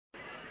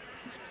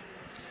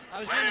I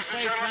was going to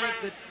say, Frank,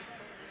 that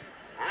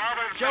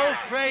Joe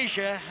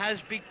Frazier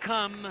has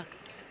become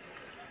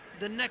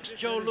the next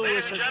Joe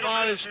Louis as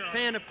far as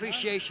fan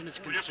appreciation is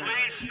concerned.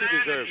 He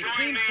deserves It it.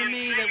 seems to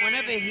me that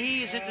whenever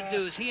he is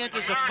introduced, he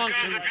enters a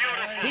function,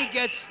 he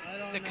gets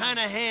the kind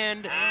of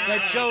hand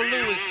that Joe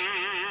Louis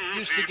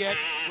used to get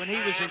when he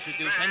was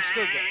introduced and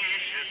still gets.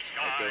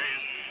 Okay.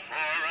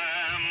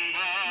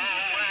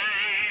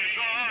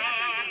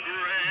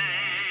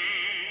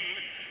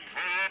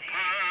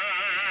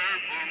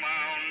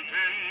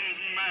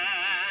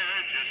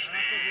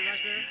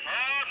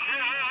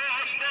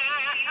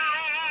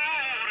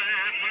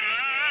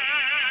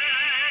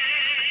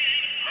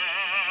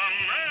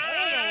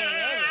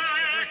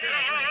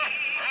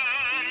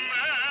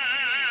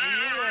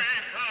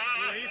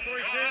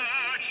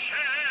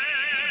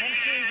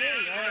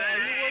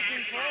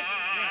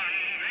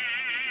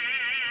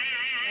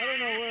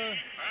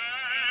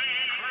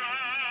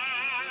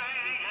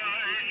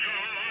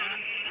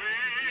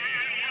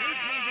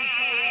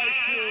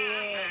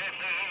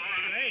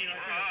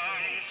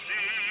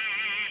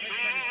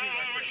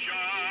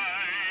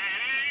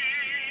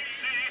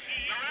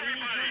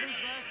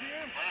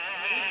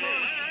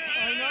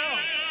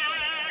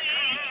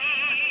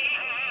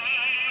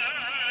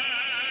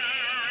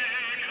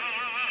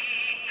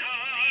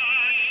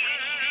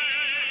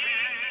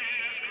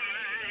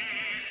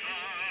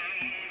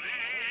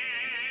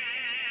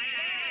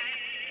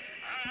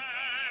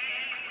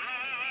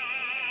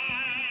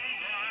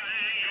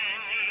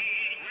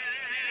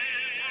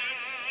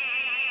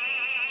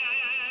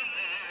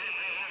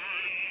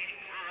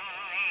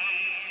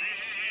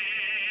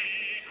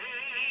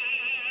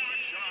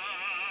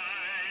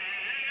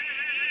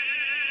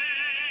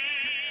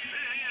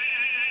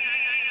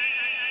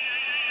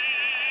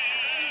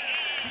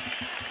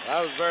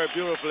 That was very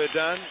beautifully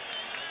done.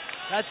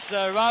 That's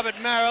Robert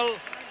Merrill,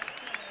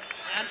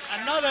 and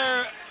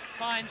another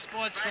fine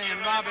sports fan,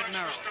 Robert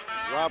Merrill.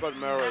 Robert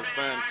Merrill is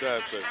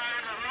fantastic.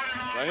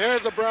 Now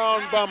here's the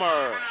brown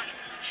bummer,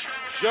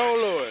 Joe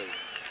Louis.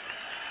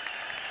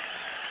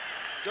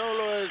 Joe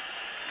Louis,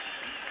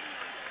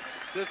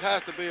 this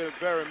has to be a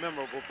very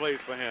memorable place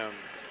for him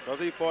because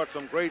he fought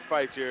some great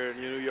fights here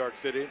in New York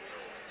City,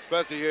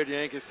 especially here at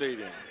Yankee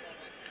Stadium.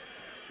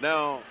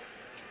 Now,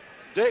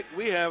 Dick,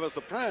 we have a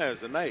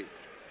surprise tonight.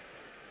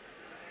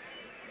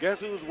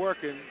 Guess who's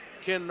working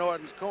Ken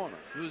Norton's corner?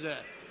 Who's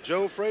that?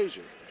 Joe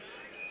Frazier.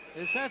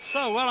 Is that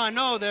so? Well, I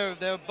know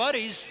they're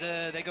buddies.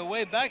 They go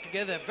way back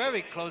together. They're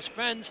very close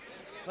friends.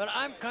 But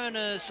I'm kind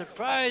of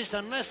surprised,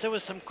 unless there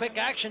was some quick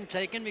action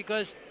taken,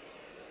 because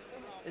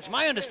it's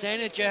my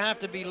understanding that you have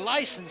to be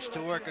licensed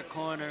to work a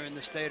corner in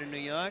the state of New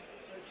York.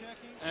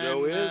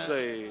 Joe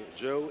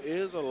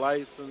is a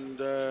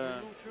licensed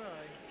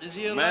is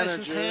he a manager,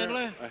 licensed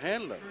handler? A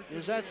handler.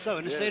 Is that so?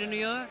 In the state of New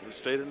York? In the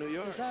state of New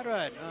York. Is that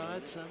right? Oh,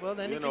 that's well.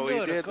 Then you he know, can do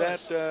he it, did of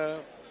course. that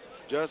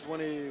just when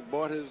he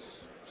bought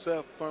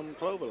himself from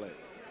Clover Lake.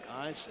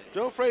 I see.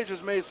 Joe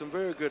Frazier's made some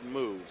very good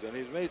moves, and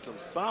he's made some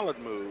solid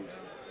moves.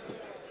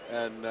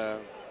 And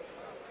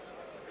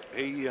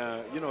he,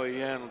 you know, he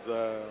handles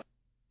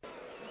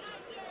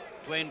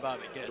Dwayne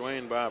Bobbitt, yes.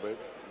 Dwayne Bobbitt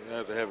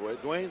as a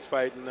heavyweight. Dwayne's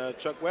fighting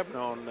Chuck Webber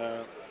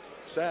on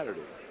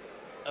Saturday.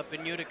 Up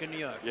in Utica, New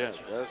York. Yeah,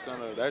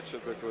 that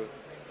should be good.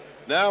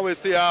 Now we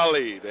see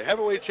Ali, the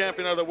heavyweight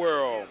champion of the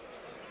world,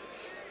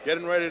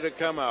 getting ready to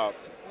come out.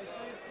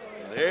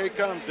 And here he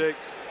comes, Dick.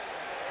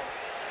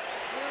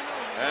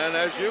 And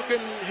as you can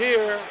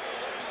hear,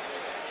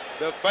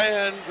 the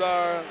fans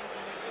are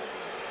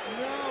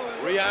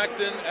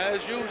reacting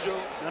as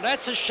usual. Now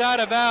that's a shot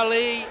of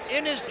Ali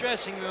in his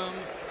dressing room,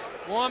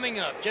 warming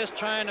up, just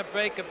trying to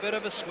break a bit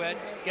of a sweat,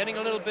 getting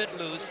a little bit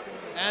loose.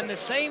 And the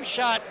same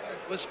shot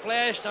was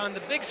flashed on the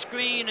big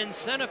screen in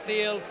center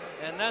field,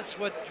 and that's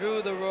what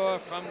drew the roar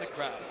from the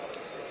crowd.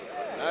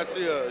 I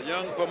see a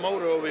young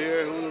promoter over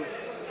here who's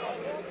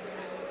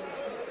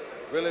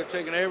really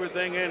taking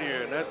everything in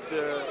here, and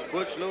that's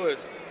Butch Lewis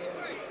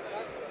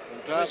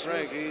from Top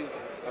Rank. He's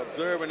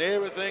observing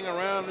everything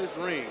around this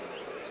ring.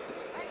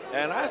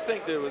 And I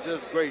think that it was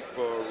just great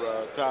for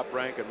Top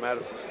Rank and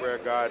Madison Square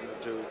Garden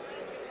to,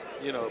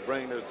 you know,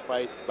 bring this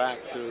fight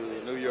back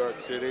to New York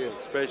City,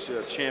 especially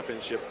a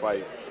championship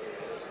fight.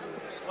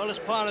 Well, as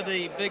part of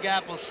the Big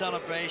Apple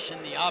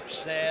celebration, the op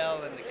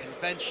sale and the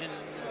convention,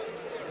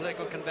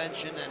 political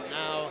convention, and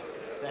now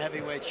the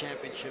heavyweight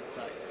championship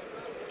fight.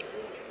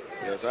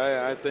 Yes,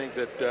 I think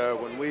that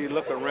when we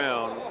look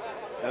around,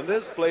 and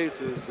this place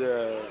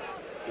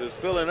is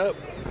filling up,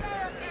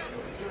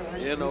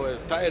 you know,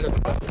 as tight as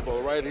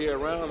possible right here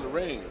around the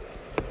ring.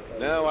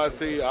 Now I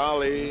see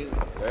Ali.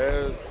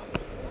 There's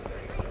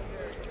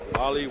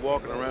Ali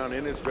walking around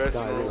in his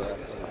dressing room.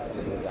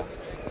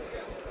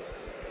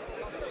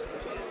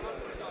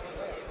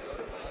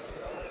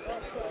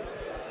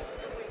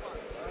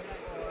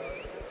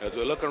 As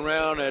we look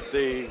around at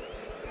the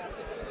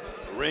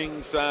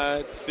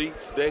ringside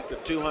seats decked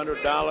at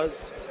 $200,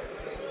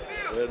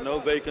 there's no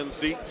vacant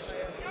seats.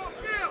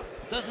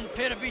 Doesn't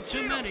appear to be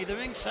too many. The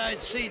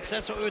ringside seats,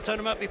 that's what we were talking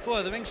about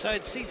before. The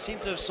ringside seats seem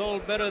to have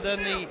sold better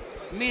than the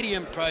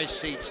medium price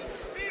seats.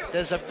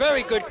 There's a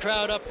very good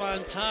crowd up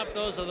on top.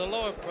 Those are the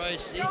lower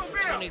price seats, the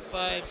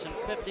 25s and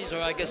 50s,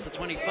 or I guess the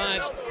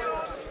 25s.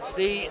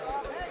 The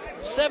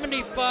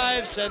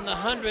 75s and the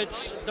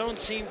 100s don't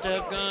seem to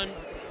have gone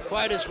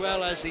quite as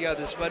well as the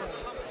others, but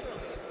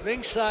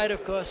ringside,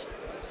 of course.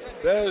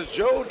 There's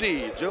Joe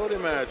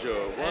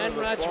DiMaggio. And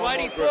that's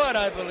Whitey Ford,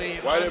 I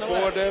believe. Whitey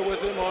Ford there with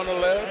him on the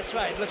left. That's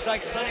right. Looks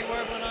like Sonny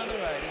Werblin on the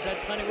right. Is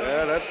that Sonny Werblin?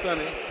 Yeah, that's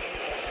Sonny.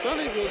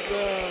 Sonny was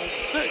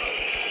sick.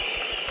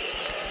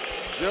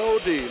 Joe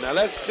D. Now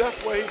that's just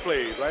where he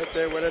played, right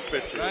there where that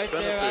picture is. Right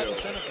there out in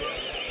center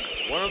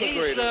field. One of the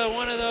greatest. He's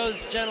one of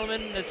those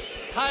gentlemen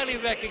that's highly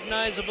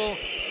recognizable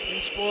in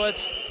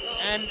sports,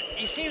 and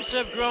he seems to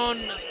have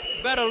grown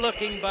better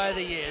looking by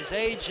the years.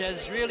 Age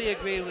has really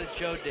agreed with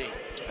Joe D.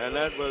 And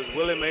that was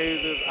Willie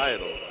Mays'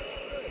 idol.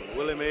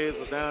 Willie Mays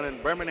was down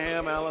in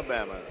Birmingham,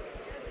 Alabama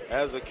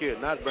as a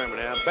kid. Not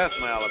Birmingham,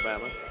 Bessemer,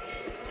 Alabama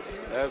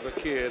as a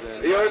kid.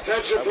 And your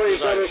attention,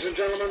 please, ladies and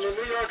gentlemen. The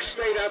New York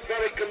State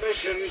Athletic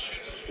Commission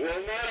will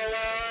not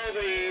allow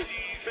the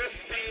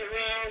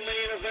 50-round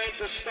main event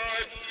to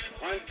start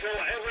until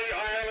every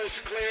aisle is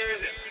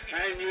cleared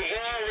and you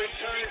all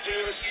return to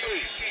your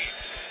seats.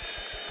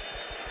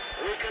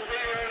 We can be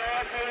here an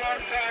awful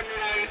long time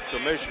tonight.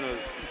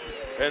 Commissioners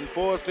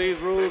enforce these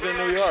rules in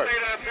New York.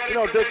 You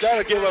know, Dick,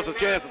 that'll give us a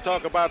chance to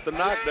talk about the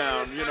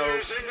knockdown, you know,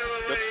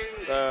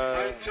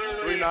 the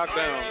 3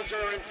 knockdowns.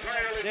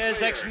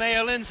 There's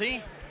ex-Mayor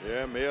Lindsay.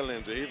 Yeah, Mayor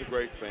Lindsay, he's a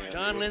great fan.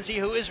 John Lindsay,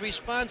 who is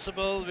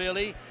responsible,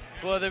 really,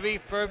 for the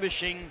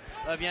refurbishing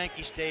of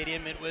Yankee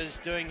Stadium. It was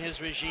during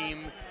his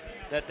regime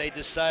that they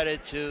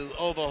decided to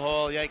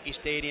overhaul Yankee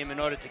Stadium in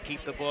order to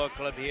keep the ball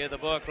club here. The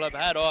ball club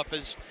had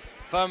offers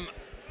from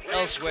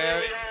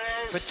elsewhere,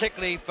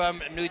 particularly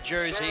from New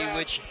Jersey,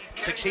 which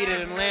succeeded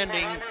in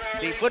landing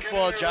the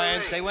football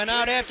giants. They went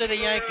out after the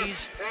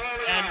Yankees,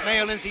 and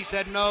Mayor Lindsay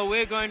said, no,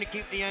 we're going to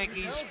keep the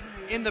Yankees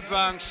in the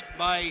Bronx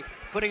by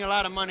putting a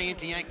lot of money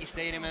into Yankee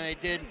Stadium, and they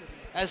did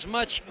as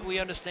much, we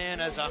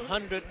understand, as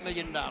 $100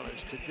 million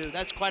to do.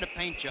 That's quite a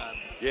paint job.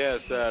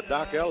 Yes,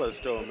 Doc Ellis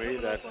told me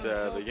that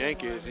the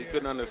Yankees, he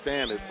couldn't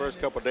understand his first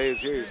couple of days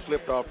here. He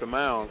slipped off the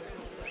mound.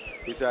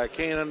 He said, I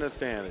can't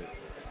understand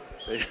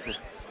it.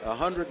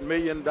 $100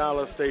 million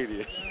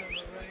stadium,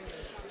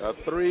 a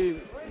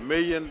 $3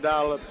 million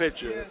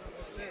pitcher,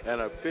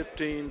 and a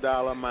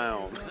 $15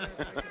 mound.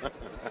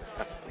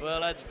 Well,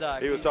 that's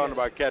Doc. He was talking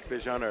about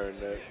Catfish Hunter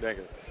and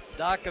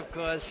Doc, of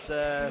course,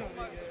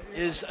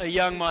 is a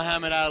young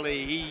Muhammad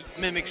Ali. He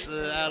mimics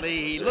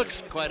Ali. He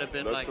looks quite a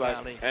bit like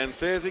Ali. And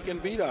says he can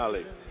beat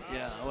Ali.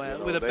 Yeah, well, you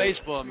know, with a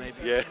baseball maybe.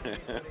 Yeah.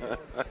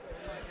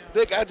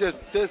 Dick,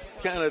 this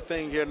kind of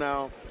thing here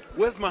now,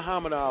 with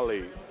Muhammad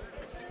Ali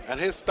and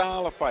his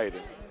style of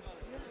fighting,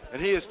 and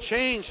he has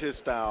changed his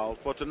style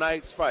for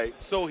tonight's fight,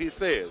 so he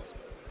says.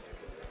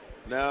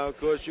 Now, of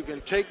course, you can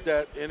take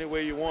that any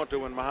way you want to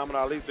when Muhammad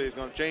Ali says he's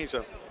going to change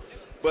something.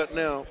 But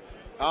now,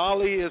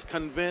 Ali is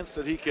convinced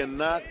that he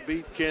cannot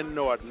beat Ken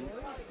Norton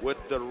with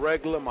the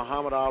regular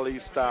Muhammad Ali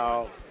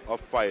style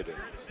of fighting.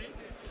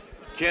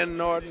 Ken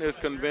Norton is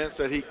convinced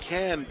that he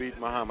can beat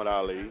Muhammad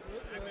Ali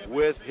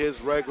with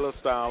his regular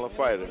style of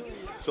fighting.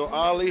 So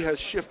Ali has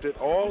shifted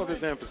all of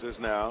his emphasis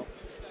now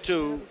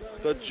to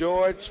the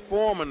George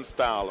Foreman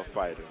style of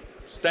fighting,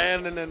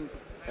 standing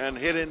and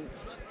hitting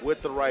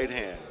with the right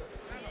hand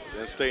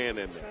and staying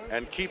in there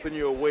and keeping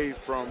you away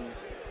from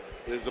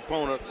his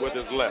opponent with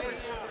his left.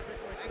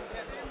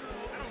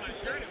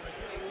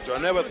 So I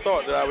never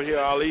thought that I would hear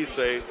Ali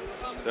say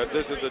that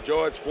this is the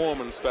George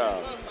Foreman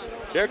style.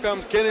 Here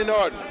comes Kenny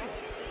Norton.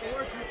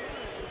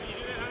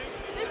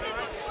 This is a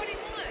 41.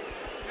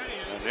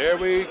 And here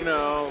we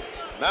go.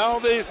 Now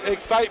this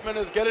excitement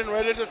is getting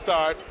ready to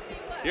start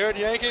here at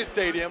Yankee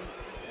Stadium.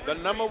 The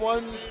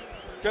 #1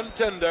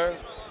 contender,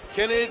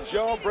 Kenny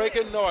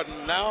Jawbreaker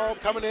Norton, now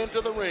coming into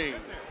the ring.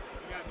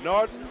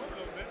 Norton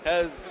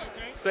has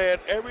said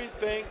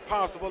everything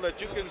possible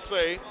that you can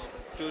say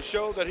to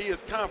show that he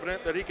is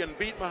confident that he can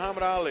beat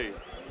Muhammad Ali.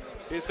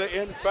 He said,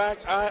 in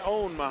fact, I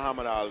own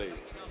Muhammad Ali.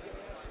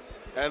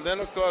 And then,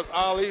 of course,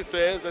 Ali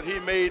says that he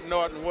made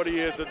Norton what he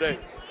is today.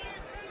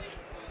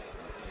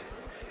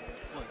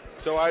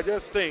 So I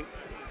just think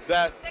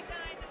that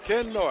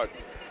Ken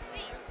Norton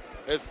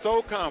is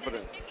so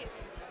confident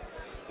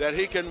that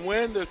he can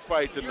win this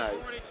fight tonight,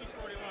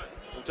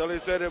 until he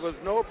said it was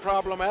no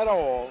problem at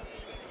all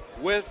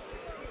with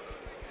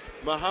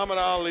Muhammad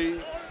Ali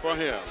for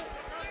him.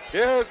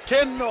 Here's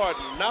Ken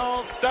Norton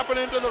now stepping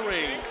into the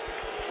ring,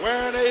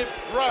 wearing a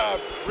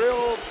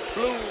real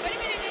blue,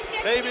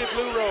 navy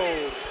blue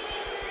robe,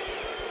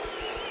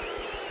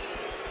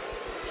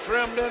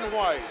 trimmed in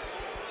white,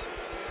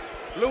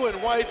 blue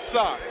and white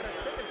socks.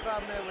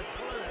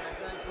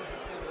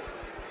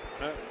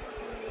 Huh?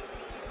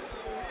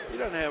 He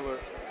doesn't have a...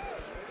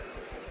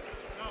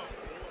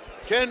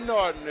 Ken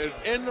Norton is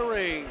in the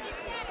ring.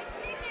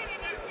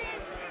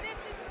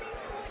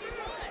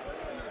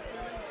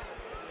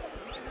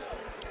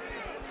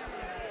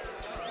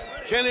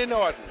 Kenny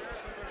Norton,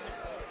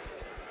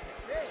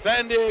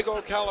 San Diego,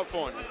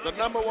 California, the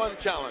 #1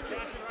 challenger.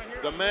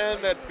 the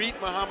man that beat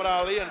Muhammad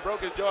Ali and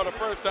broke his jaw the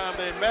first time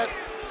they met,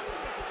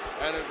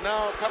 and is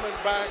now coming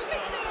back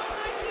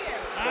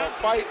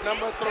for fight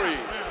number 3.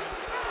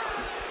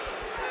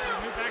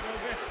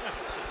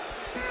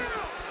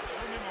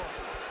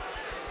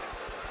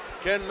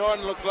 Ken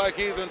Norton looks like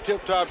he's in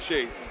tip-top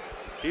shape.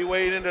 He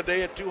weighed in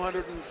today at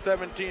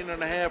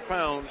 217.5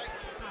 pounds,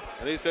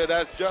 and he said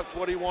that's just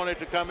what he wanted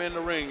to come in the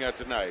ring at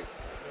tonight.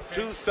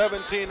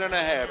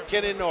 217.5,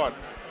 Kenny Norton.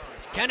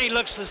 Kenny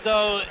looks as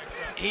though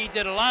he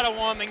did a lot of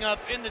warming up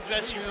in the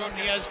dressing room.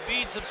 He has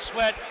beads of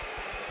sweat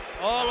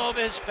all over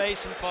his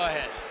face and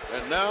forehead.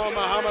 And now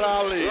Muhammad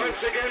Ali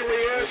Once again,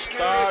 we ask you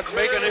start to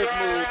making clear his the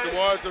move aisles.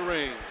 towards the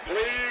ring.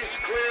 Please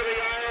clear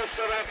the aisles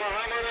so that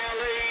Muhammad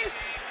Ali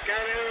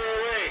can enter the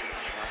ring.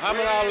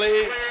 Muhammad Please Ali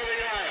clear the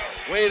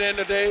aisles. weighed in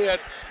today at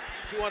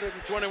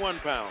 221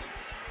 pounds.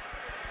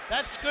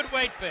 That's good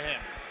weight for him.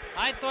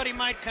 I thought he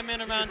might come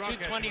in around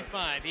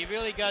 225. He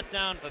really got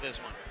down for this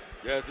one.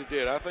 Yes, he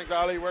did. I think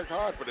Ali worked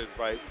hard for this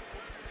fight.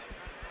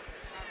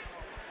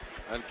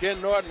 And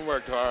Ken Norton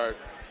worked hard.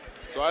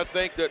 So I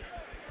think that,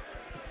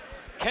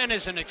 Ken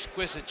is in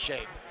exquisite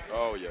shape.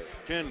 oh yes,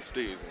 Ken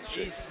Steve's in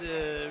shape. He's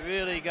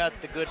really got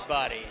the good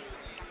body.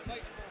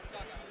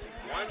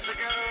 Once again,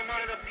 a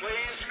reminder,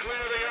 please clear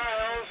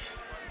the aisles.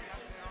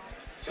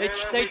 so They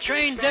that they we can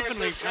train start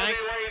differently, this Frank.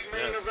 heavyweight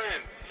main Yes.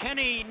 event.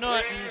 Kenny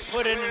Norton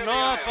put in an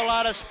awful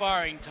lot of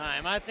sparring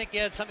time. I think he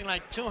had something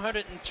like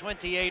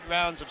 228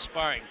 rounds of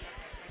sparring.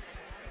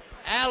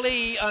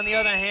 Ali, on the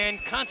other hand,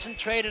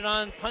 concentrated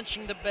on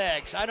punching the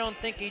bags. I don't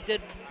think he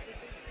did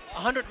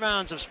 100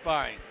 rounds of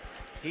sparring.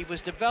 He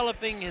was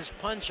developing his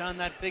punch on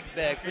that big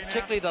bag,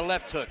 particularly the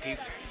left hook. He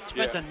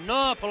spent an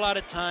awful lot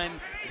of time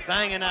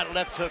banging that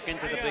left hook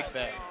into the big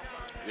bag.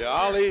 Yeah,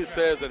 Ali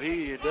says that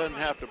he doesn't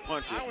have to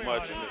punch as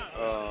much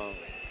and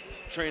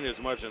train as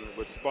much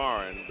with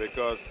sparring,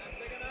 because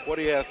what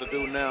he has to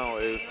do now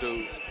is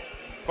to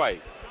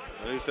fight.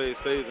 And he says he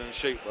stays in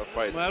shape by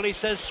fighting. Well, he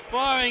says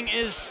sparring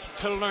is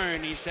to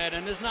learn, he said,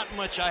 and there's not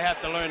much I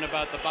have to learn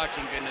about the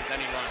boxing business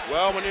any longer.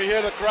 Well, when you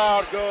hear the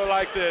crowd go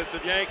like this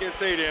at Yankee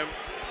Stadium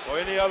or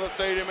any other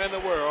stadium in the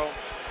world,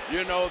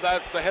 you know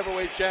that's the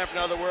heavyweight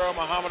champion of the world,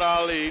 Muhammad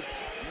Ali,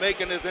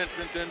 making his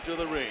entrance into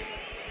the ring.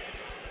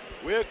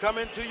 We're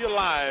coming to you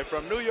live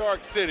from New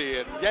York City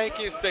at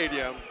Yankee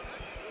Stadium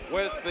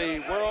with the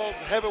World's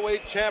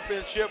Heavyweight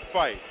Championship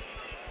fight.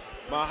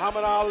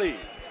 Muhammad Ali,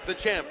 the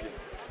champion.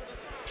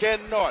 Ken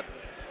Norton,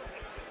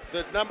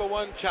 the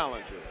 #1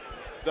 challenger.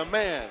 The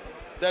man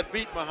that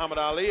beat Muhammad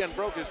Ali and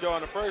broke his jaw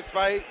in the first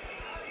fight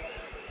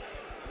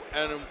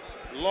and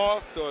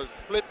lost or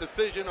split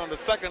decision on the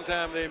second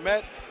time they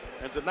met.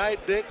 And tonight,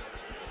 Dick,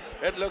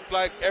 it looks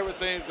like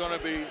everything's going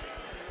to be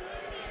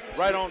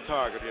right on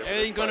target here.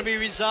 Everything's going to be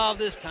resolved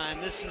this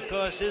time. This, of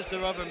course, is the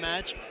rubber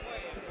match.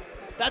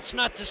 That's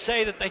not to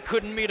say that they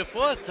couldn't meet a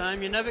fourth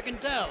time. You never can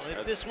tell.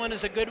 If this one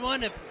is a good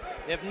one,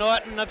 if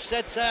Norton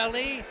upsets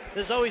Ali,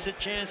 there's always a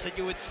chance that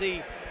you would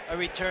see a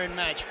return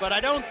match. But I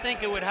don't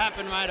think it would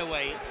happen right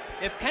away.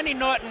 If Kenny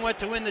Norton were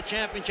to win the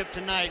championship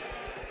tonight,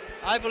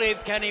 I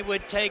believe Kenny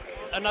would take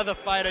another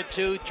fight or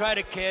two, try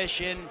to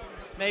cash in,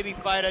 maybe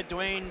fight a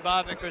Dwayne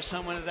Bobbick or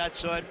someone of that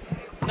sort,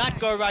 not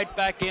go right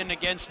back in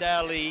against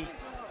Ali,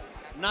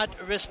 not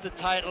risk the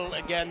title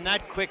again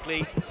that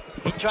quickly.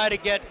 He'd try to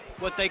get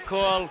what they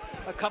call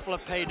a couple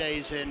of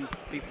paydays in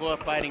before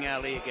fighting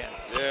Ali again.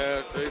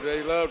 Yes,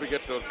 they love to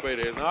get those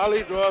paydays. And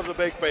Ali draws a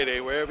big payday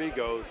wherever he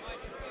goes.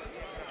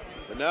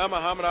 And now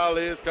Muhammad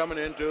Ali is coming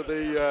into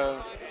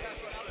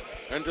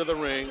the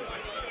ring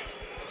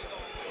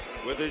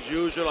with his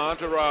usual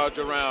entourage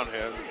around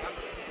him.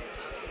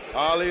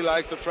 Ali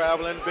likes to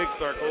travel in big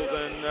circles,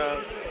 and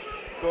of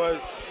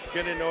course,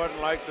 Kenny Norton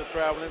likes to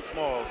travel in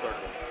small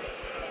circles.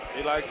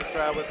 He likes to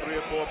travel with 3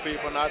 or 4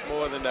 people, not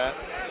more than that.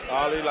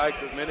 Ali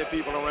likes as many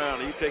people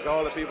around. He take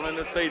all the people in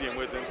the stadium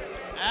with him.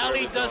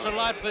 Ali does a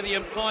lot for the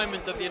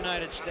employment of the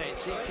United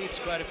States. He keeps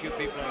quite a few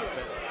people in the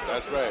pit.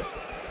 That's right.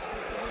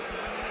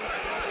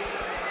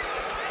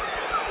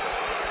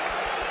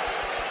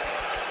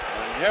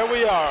 And here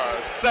we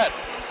are, set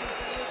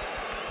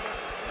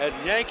at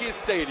Yankee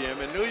Stadium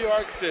in New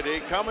York City,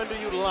 coming to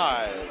you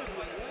live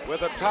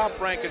with a Top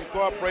Rank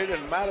Incorporated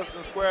and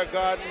Madison Square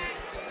Garden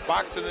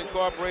Boxing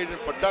Incorporated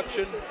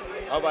production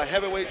of a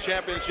heavyweight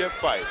championship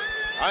fight.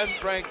 I'm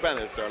Frank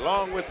Bannister,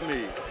 along with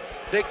me,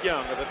 Dick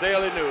Young of the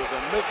Daily News,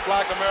 and Miss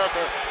Black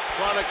America,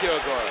 Trina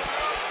Kilgore.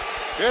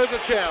 Here's the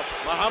champ,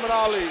 Muhammad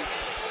Ali,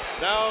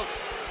 now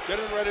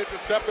getting ready to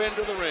step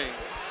into the ring.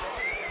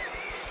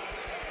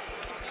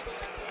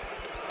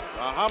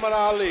 Muhammad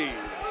Ali,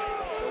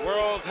 the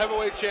world's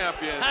heavyweight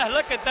champion.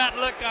 Look at that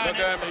look on Look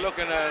at him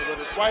looking at him with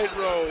his white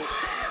robe,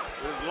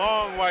 his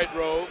long white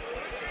robe.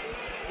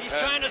 He's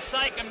trying to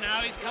psych him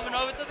now. He's coming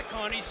over to the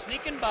corner. He's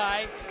sneaking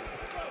by.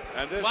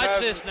 And this Watch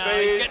this now.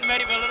 He's getting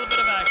ready for a little bit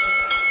of action.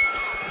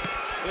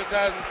 This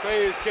hasn't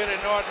fazed Kenny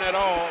Norton at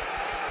all.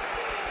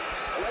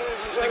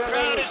 The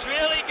crowd is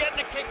really getting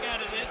a kick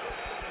out of this.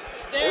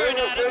 Staring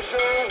at him.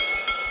 Officials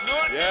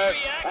Norton Yes.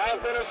 is reacting.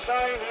 have been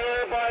assigned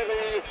here by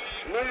the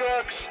New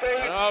York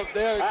State. And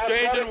they're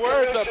exchanging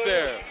words up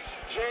there.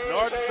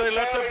 Norton say,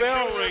 let the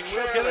bell ring.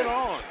 We'll get it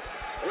on.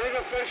 Ring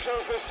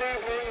officials this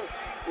evening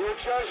were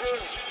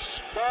judges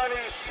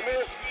Barney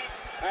Smith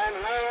and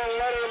Harold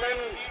Letterman.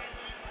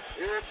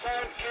 Your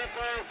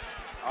timekeeper.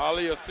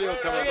 Ali is still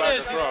coming back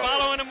across. He's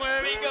following him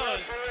wherever he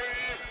goes.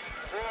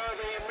 For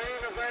the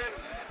main event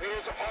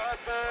is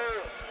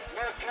Arthur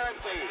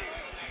Mercanti.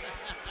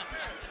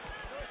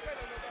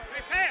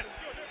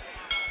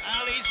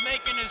 Ali's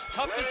making his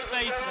toughest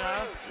face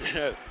now.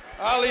 Yeah.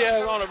 Ali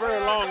has on a very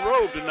long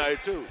robe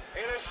tonight, too.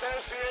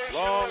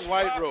 Long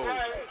white robe.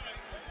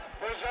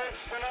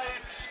 Presents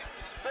tonight's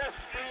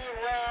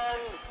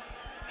 15-round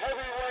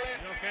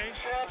heavyweight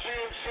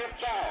championship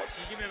bout.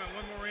 Give me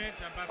one more inch.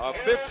 A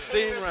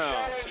 15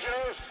 round.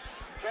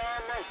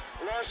 From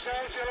Los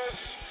Angeles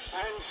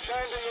and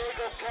San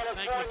Diego,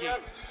 California.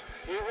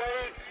 He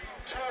weighed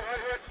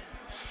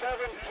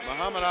 217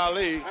 Muhammad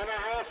Ali and a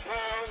half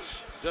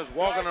pounds. just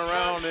walking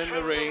around in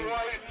the ring,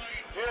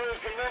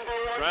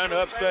 trying to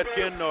upset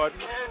Ken Norton,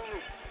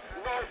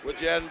 which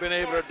he hasn't been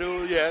able to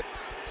do yet.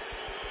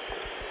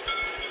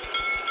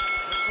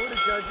 Who are the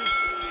judges?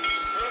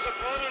 His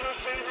opponent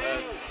this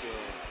evening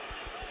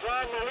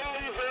from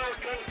Louisville,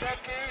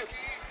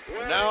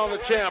 Kentucky. Now the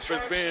champ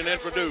is being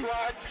introduced.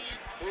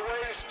 He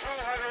weighs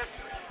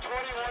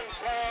 221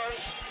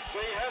 pounds, the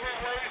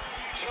heavyweight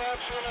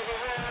champion of the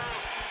world,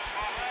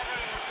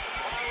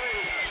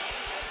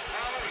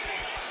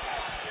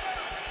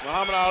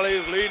 Muhammad Ali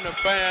is leading the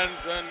fans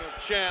and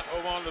the chant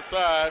over on the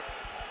side,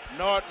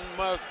 Norton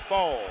must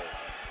fall.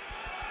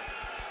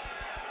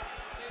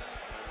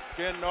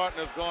 Ken Norton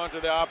is going to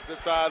the opposite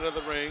side of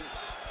the ring.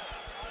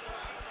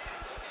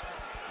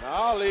 Now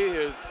Ali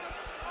is,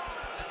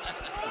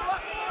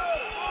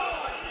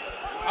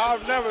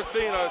 I've never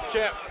seen a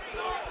champ.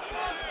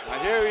 Now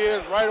here he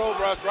is right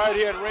over us, right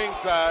here at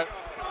ringside,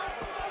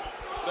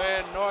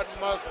 saying Norton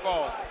must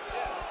fall.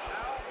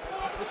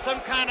 With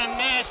some kind of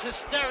mass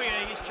hysteria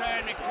he's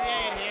trying to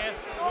create here,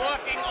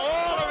 walking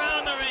all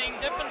around the ring,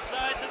 different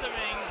sides of the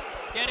ring,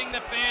 getting the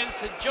fans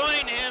to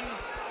join him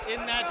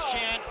in that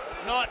chant,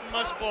 Norton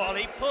must fall.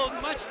 He pulled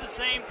much the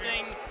same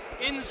thing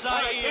in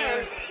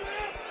Zaire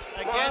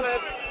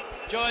against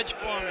George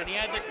Foreman. He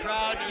had the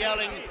crowd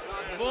yelling,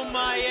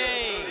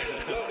 Boumaye,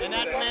 and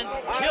that meant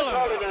kill him.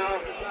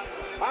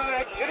 All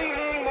right, good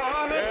evening,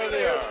 Mohammed. There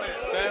they are,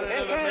 standing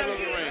in the middle of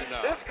the ring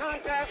now. This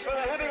contest for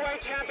the heavyweight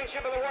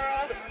championship of the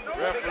world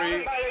Referee. will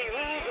be governed by the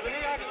rules of the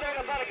New York State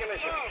Athletic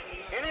Commission.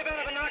 In the event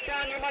of a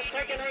knockdown, you must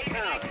take an 8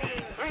 count.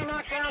 3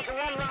 knockdowns in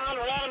 1 round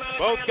will automatically...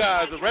 Both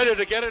guys are ready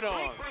to get it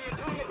on.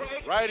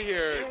 Right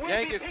here at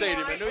Yankee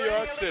Stadium in New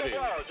York City.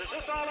 Is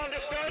this all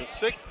understood?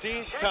 The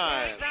 16th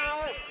time.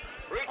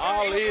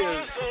 Ali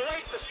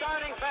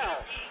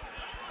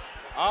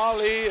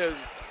Ali is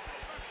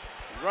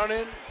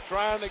running,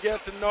 trying to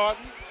get to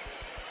Norton.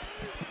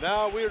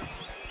 Now we're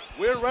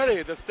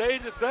ready. The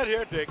stage is set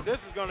here, Dick. This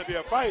is going to be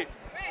a fight.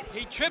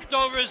 He tripped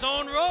over his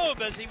own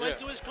robe as he went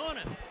to his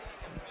corner.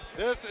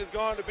 This is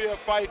going to be a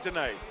fight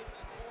tonight.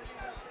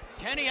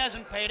 Kenny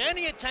hasn't paid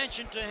any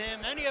attention to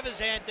him, any of his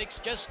antics,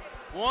 just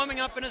warming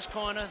up in his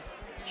corner,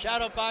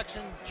 shadow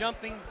boxing,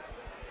 jumping.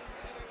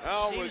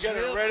 Now we're Seems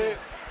getting real ready. cool.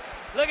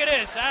 Look at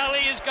this. Ali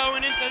is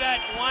going into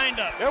that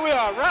windup. Here we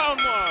are, round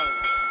 1.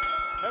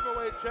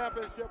 Heavyweight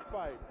championship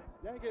fight.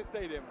 Yankee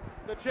Stadium.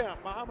 The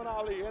champ, Muhammad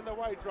Ali, in the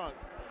white trunks.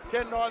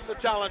 Ken Norton, the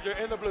challenger,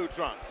 in the blue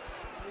trunks.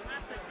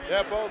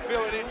 They're both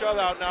feeling each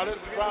other out now. This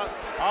is round.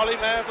 Ali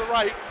lands a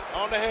right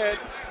on the head.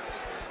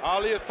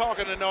 Ali is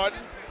talking to Norton.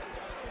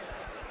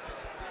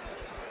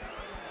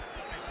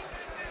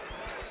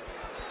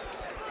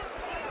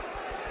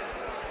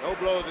 No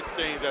blows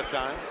exchanged that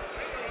time.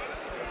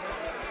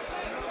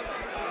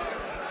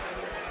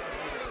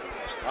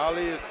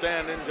 Ali is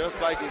standing just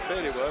like he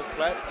said he was,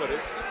 flat-footed.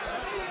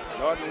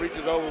 Norton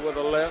reaches over with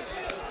a left.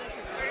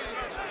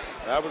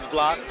 That was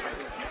blocked.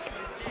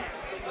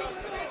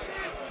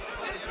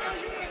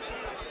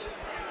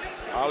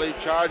 Ali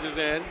charges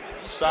in,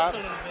 stops.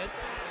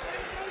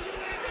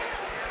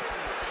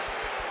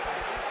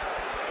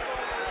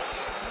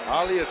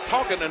 Ali is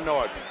talking to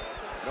Norton.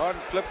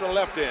 Norton slipped a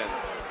left in.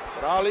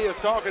 But Ali is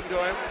talking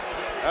to him.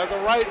 That's a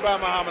right by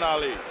Muhammad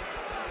Ali.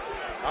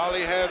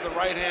 Ali has the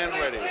right hand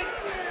ready.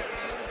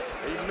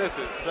 He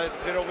misses,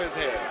 hit over his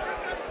head.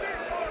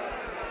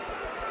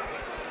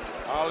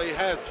 Ali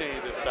has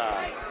changed his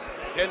style.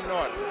 Ken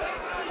Norton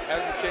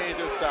hasn't changed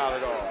his style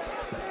at all.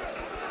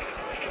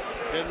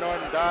 Ken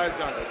Norton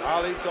dives under.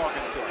 Ali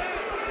talking to him.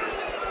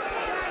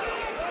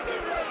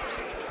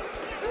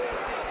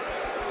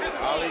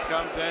 Ali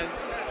comes in.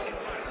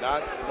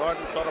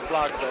 Norton sort of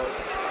blocks though.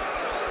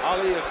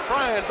 Ali is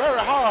trying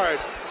very hard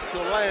to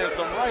land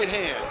some right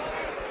hands.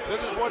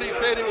 This is what he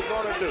said he was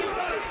going to do.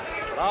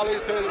 But Ali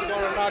said he was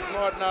going to knock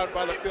Norton out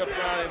by the 5th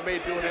round and may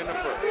do it in the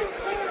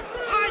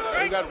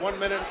 1st. We got 1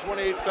 minute and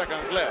 28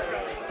 seconds left.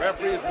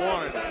 Referee is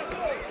warning him.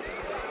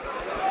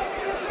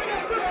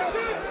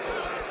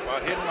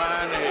 But hitting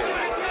behind the head.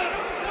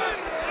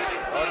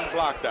 Norton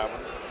blocked that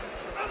one.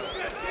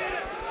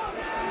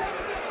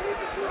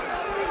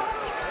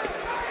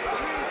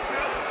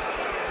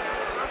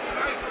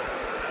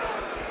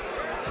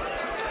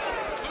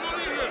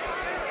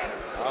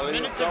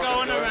 minute to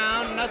go in the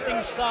round.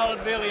 Nothing solid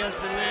really has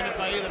been landed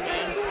by either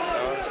man.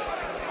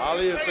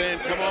 Ali is saying,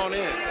 come on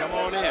in, come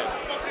on in.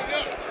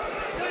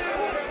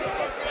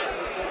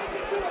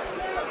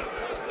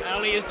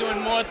 Ali is doing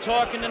more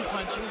talking than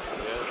punching. Yes.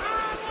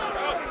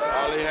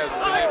 Ali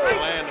hasn't been able to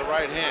land the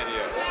right hand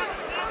yet.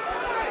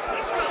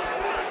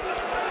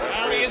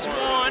 Ali is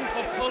warned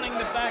for pulling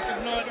the back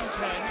of Norton's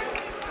head.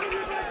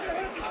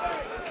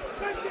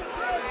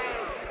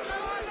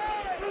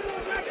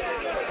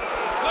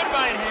 Good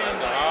right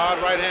hand. A hard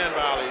right hand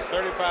by Ali.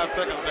 35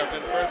 seconds left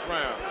in the first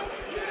round.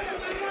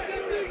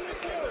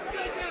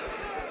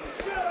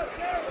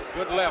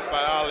 Good left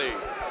by Ali.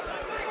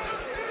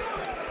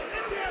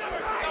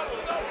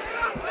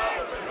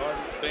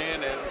 Norton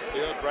staying and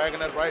still dragging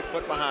that right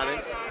foot behind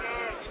him.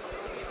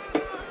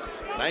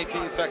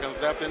 19 seconds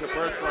left in the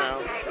first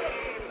round.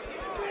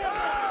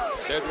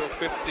 Scheduled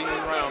 15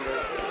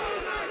 rounder.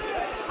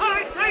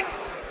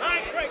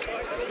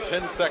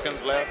 10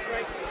 seconds left.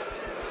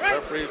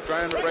 Referee's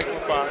trying to break him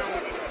apart.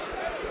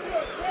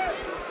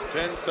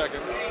 10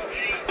 seconds.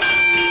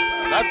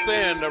 That's the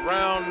end of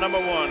round number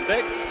 1.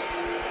 Dick?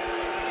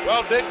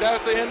 Well, Dick,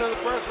 that's the end of the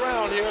first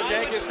round here at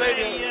Yankee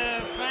Stadium. I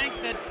would say, Frank,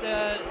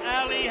 that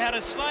Ali had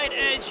a slight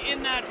edge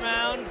in that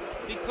round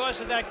because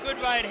of that good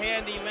right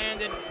hand he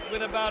landed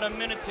with about a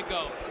minute to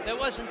go. There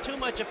wasn't too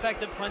much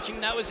effective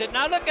punching. That was it.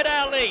 Now look at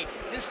Ali.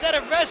 Instead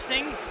of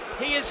resting,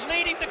 he is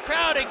leading the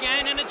crowd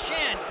again in a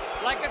chant,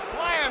 like a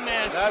choir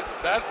master.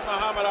 That's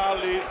Muhammad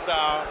Ali's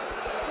style,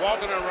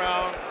 walking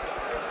around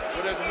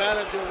with his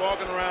manager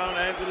walking around,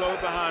 Angelo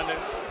behind him.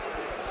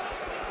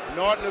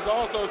 Norton is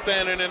also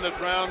standing in this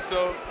round,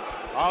 so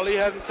Ali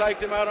hasn't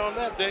psyched him out on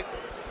that, Dick.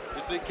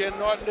 You see, Ken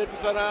Norton didn't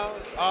sit down,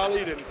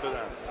 Ali didn't sit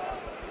down.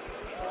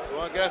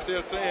 So I guess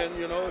they're saying,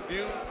 you know, if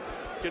you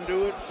can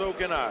do it, so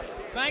can I.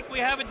 Frank, we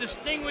have a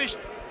distinguished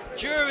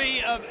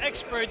jury of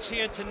experts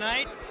here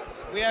tonight.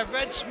 We have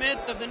Red Smith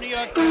of the New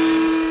York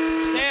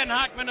Times, Stan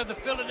Hockman of the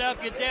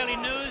Philadelphia Daily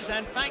News,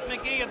 and Frank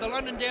McGee of the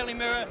London Daily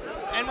Mirror,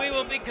 and we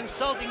will be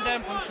consulting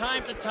them from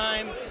time to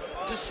time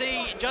to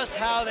see just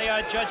how they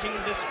are judging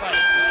this fight.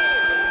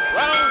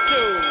 Round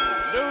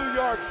 2, New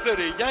York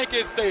City,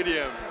 Yankee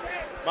Stadium.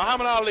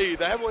 Muhammad Ali,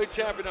 the heavyweight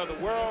champion of the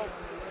world,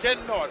 Ken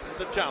Norton,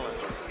 the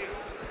challenger.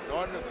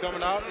 Norton is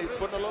coming out, and he's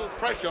putting a little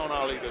pressure on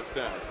Ali this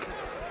time.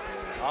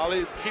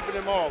 Ali's keeping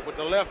him off with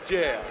the left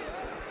jab.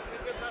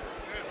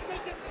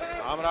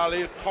 Muhammad Ali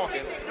is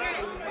talking.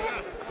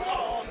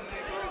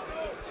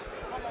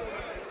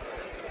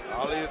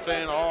 Ali is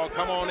saying, oh,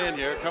 come on in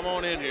here, come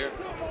on in here.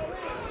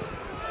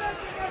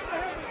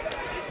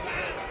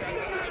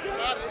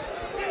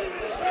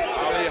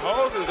 Ali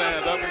holds his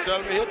hands up and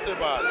tells him to hit the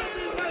body.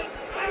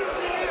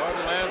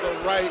 Norton lands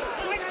a right,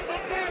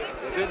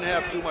 but didn't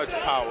have too much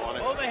power on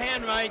it.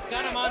 Overhand right,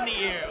 got him on the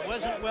ear.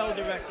 Wasn't well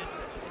directed.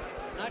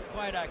 Not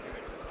quite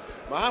accurate.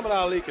 Muhammad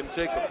Ali can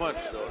take a punch,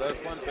 though.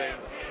 That's one thing.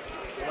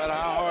 No matter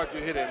how hard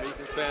you hit him, he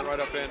can stand right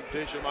up and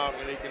dish him out,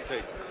 and he can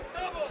take it.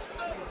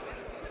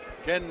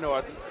 Ken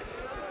Norton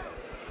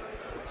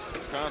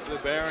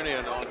constantly bearing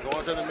in on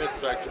going to the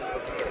midsection.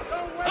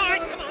 All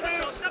right, come on,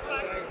 let's go. Step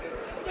back.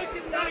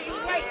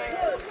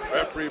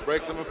 Referee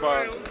breaks him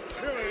apart.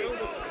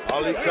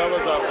 Ali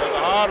covers up. There's a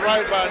hard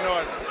right by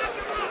Norton.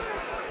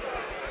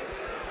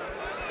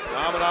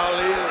 Muhammad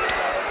Ali is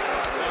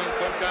doing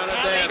some kind of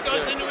dance. Ali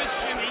goes here. into his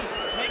shimmy,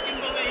 making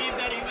believe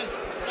that he was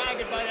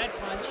staggered by that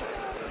punch.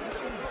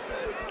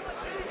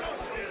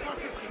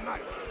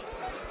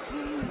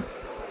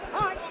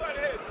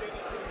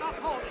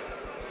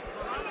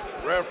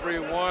 Referee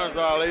warns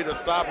Ali to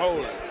stop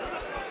holding.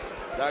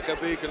 That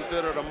could be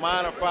considered a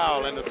minor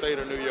foul in the state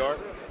of New York.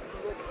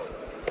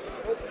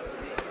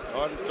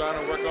 Norton's trying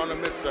to work on the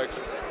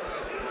midsection.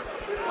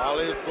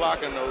 Ali is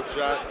blocking those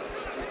shots.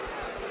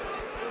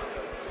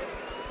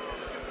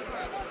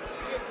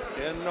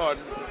 Ken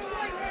Norton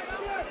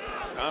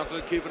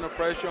constantly keeping the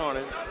pressure on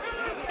him.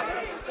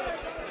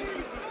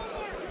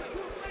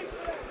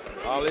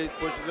 Ali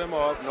pushes him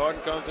off.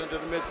 Norton comes into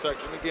the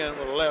midsection again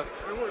with a left.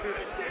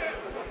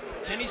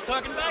 And he's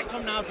talking back to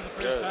him now for the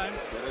first time.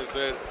 And he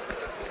said,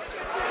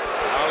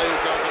 Ali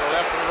comes to the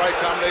left and the right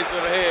combination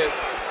of the head.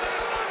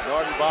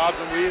 Norton bobs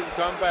and weaves and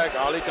comes back.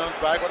 Ali comes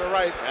back with a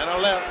right and a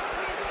left.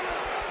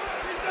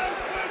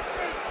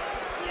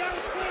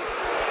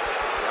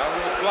 That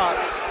one was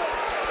blocked.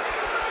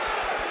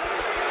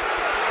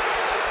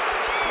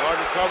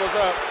 Norton covers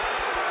up.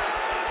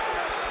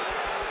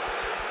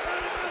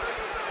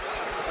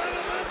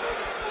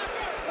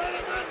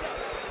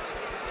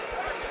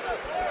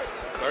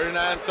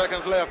 "39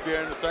 seconds left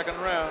here in the second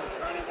round."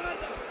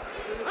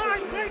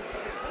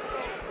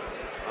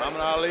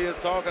 Muhammad Ali is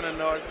talking to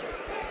Norton.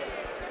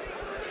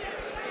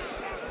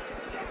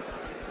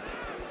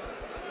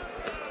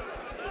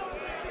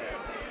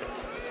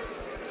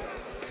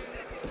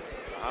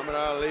 Muhammad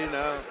Ali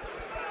now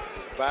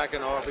is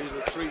backing off. He's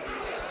retreating.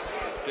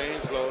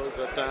 Exchange blows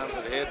at times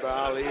to the head by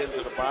Ali and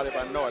to the body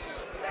by Norton.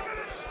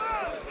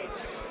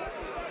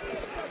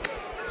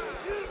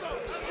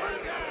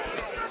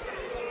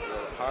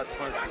 Hard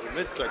punch to the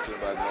midsection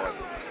by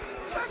Norton.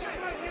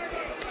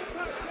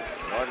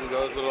 Norton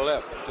goes with the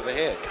left to the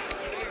head.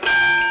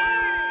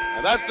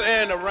 And that's the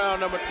end of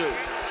round number 2.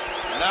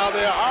 Now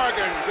they're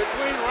arguing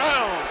between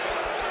rounds.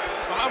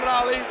 Muhammad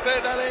Ali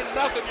said that ain't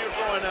nothing you're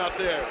throwing out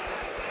there.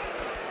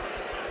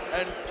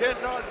 And Ken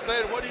Norton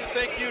said, what do you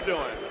think you're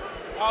doing?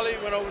 Ali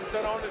went over and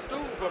sat on his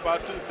stool for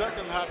about 2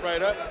 seconds, hopped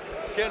right up.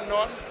 Ken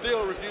Norton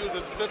still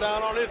refuses to sit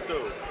down on his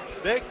stool.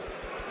 Dick,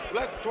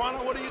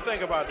 Twana, what do you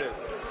think about this?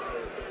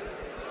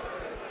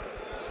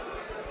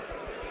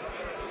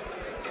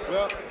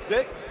 Well,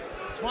 Dick?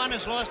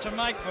 Twana's lost her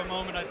mic for a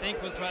moment. I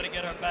think we'll try to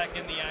get her back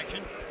in the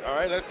action. All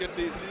right, let's get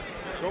these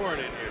scoring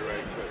in here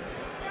right quick.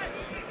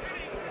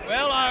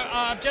 Well,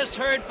 I've just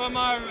heard from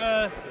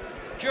our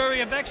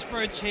jury of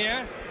experts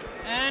here,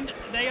 and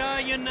they are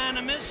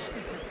unanimous.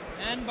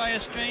 And by a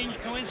strange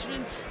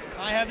coincidence,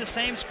 I have the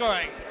same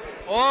scoring.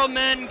 All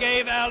men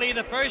gave Ali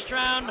the first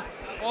round.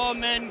 All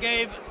men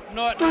gave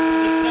Norton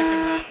the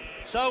second round.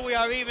 So we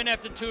are even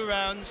after 2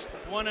 rounds,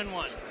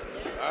 1-1.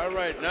 All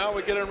right, now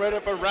we're getting ready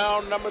for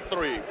round number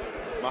 3.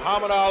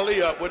 Muhammad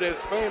Ali up with his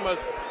famous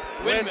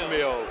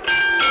windmill.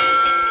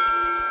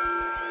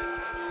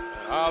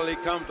 Ali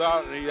comes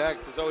out and he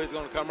acts as though he's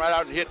going to come right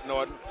out and hit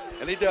Norton.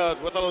 And he does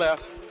with the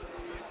left.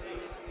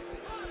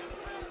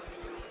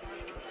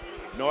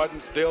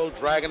 Norton still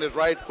dragging his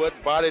right foot,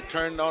 body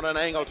turned on an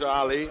angle to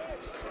Ali.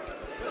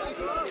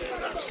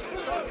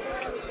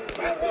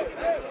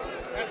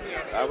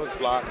 That was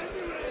blocked.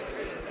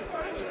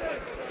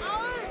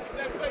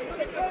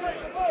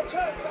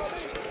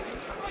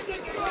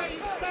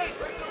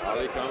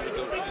 Ali comes with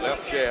the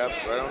left jab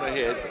right on the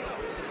head.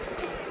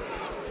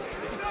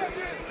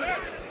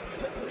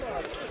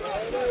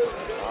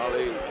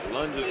 Ali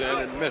lunges in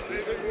and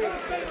misses.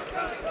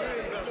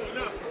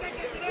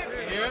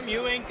 Hear him?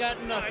 You ain't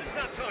got nothing.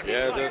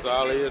 Yeah, this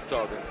Ali is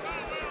talking.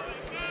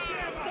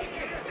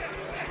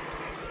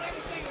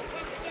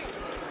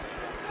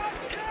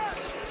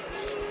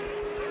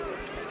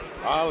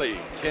 Ali,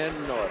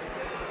 Ken Norton.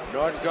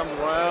 Norton comes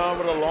around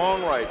with a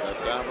long right. That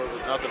time there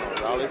was nothing on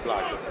it. Ali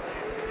blocked it.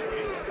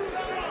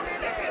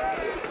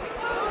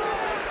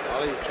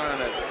 Ali's trying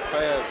to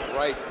fast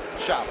right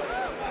chop.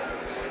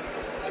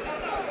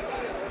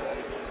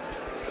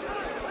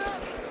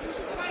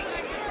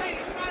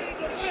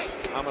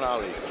 Muhammad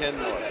Ali, Ken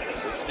Norton,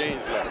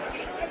 exchange left.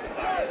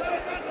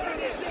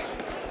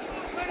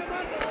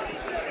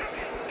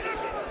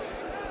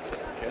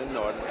 Ken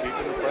Norton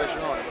keeping the pressure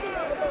on him.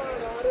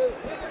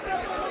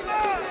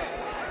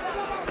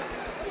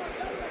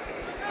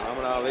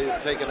 Muhammad Ali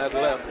is taking that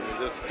left and he's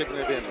just sticking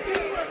it in.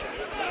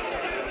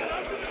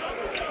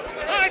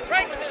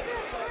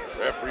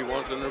 Referee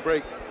wants him to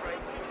break.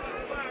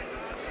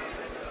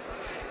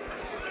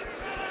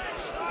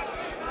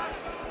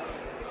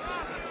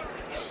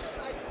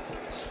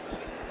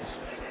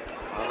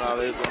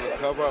 Ali's going to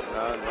cover up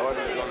now.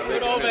 Norton is going to make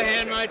Good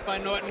overhand right by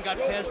Norton. Got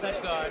past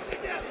that guard.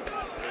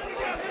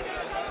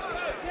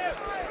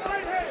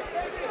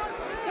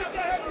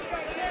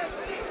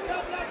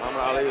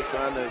 Muhammad Ali is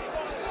trying to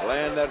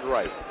land that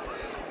right.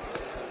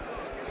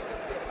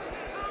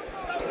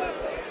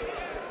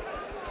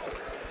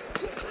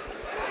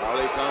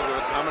 Ali comes with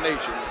a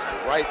combination.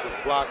 The right was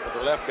blocked, but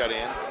the left got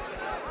in.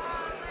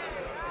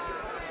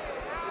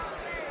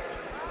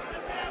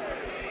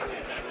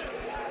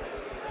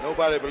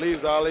 Nobody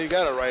believes Ali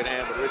got a right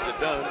hand, but Richard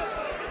Dunn.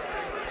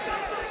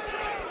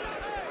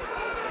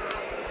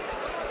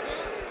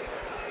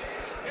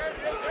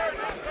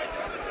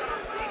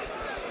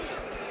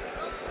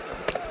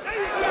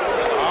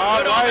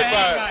 Hard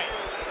right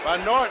by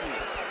Norton.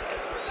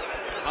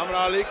 Muhammad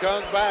Ali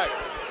comes back,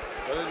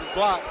 but it's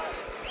blocked.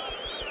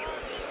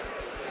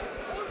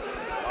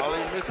 Ali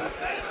misses.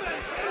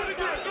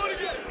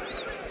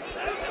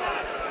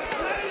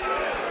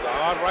 The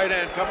hard right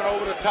hand coming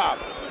over the top.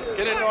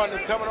 Kenny Norton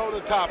is coming over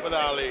the top with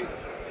Ali.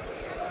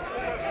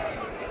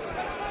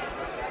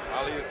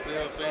 Ali is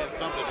still saying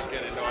something to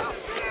Kenny Norton.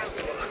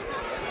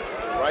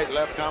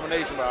 Right-left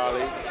combination by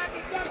Ali.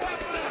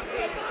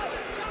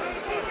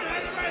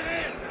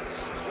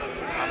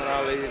 Muhammad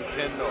Ali and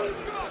Ken Norton.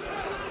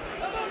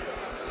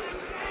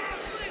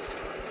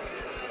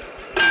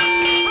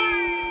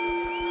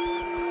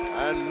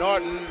 And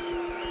Norton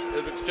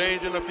is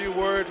exchanging a few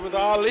words with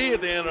Ali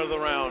at the end of the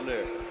round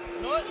there.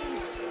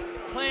 Norton's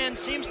plan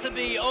seems to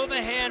be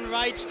overhand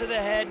rights to the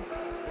head,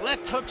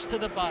 left hooks to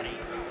the body.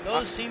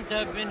 Those seem to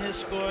have been his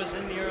scores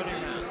in the early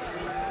rounds.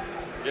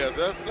 Yes,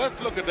 let's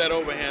look at that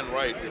overhand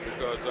right,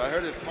 because I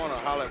heard his corner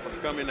holler from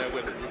come in there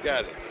with it. You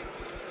got it.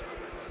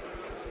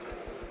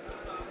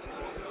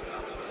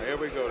 Here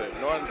we go then.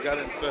 Norton's got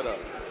him set up.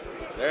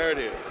 There it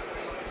is.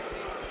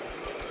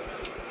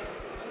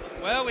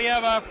 Well, we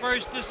have our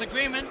first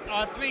disagreement.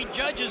 Our 3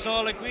 judges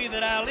all agree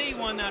that Ali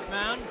won that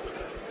round.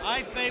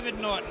 I favored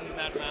Norton in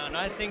that round.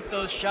 I think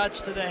those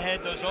shots to the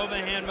head, those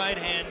overhand right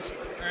hands,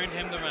 earned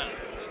him the round.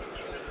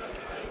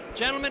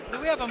 Gentlemen, do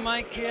we have a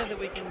mic here that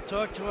we can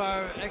talk to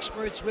our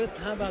experts with?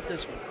 How about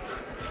this one?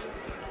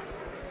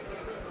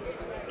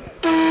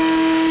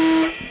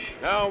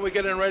 Now we're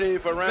getting ready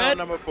for round Red,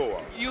 number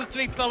 4. You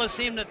three fellas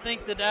seem to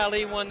think that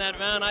Ali won that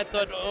round. I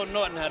thought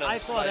Norton had a I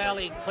thought slight-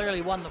 Ali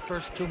clearly won the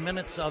first 2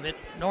 minutes of it.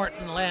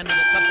 Norton landed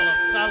a couple of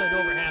solid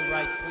overhand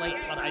rights late,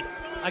 but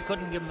I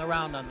couldn't give him the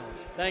round on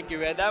those. Thank you,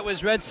 Red. That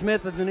was Red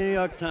Smith of the New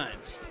York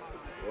Times.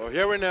 Well,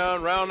 here we now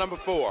in round number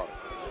 4.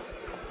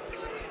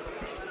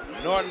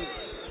 Norton's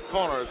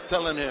corner is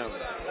telling him,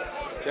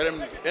 get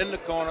him in the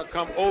corner,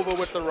 come over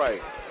with the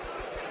right.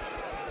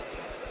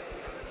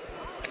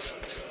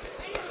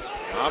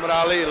 Muhammad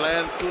Ali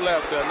lands 2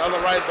 left, another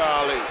right by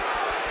Ali.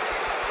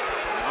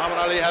 Muhammad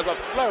Ali has a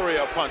flurry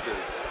of punches.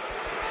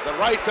 The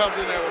right comes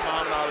in there with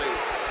Muhammad Ali.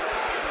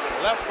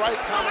 Left-right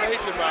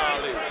combination by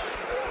Ali.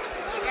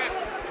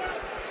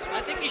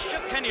 I think he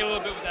shook Kenny a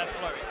little bit with that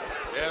flurry.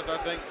 Yes, I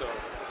think so.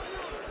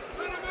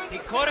 He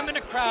caught him in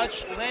a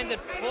crouch, landed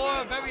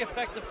 4 very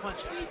effective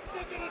punches.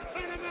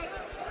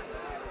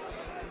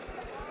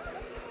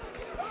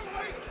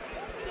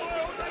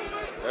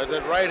 There's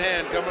that right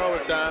hand coming over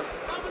time.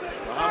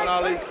 Muhammad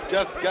Ali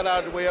just got out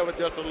of the way of it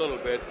just a little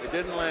bit. It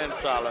didn't land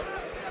solid.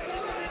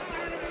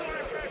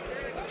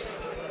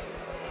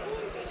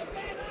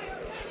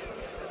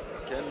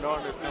 Ken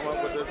Norton has come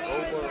up with this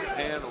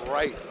overhand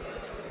right.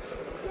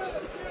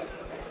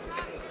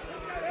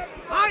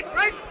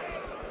 Right.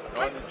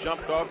 Norton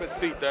jumped off his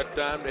feet that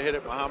time to hit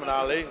it Muhammad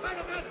Ali.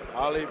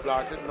 Ali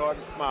blocked it.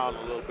 Norton smiled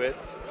a little bit.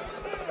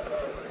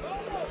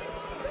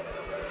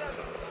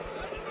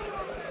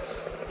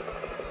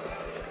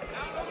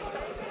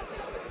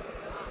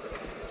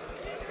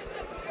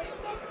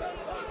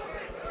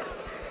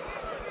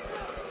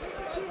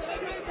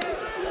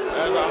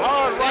 There's a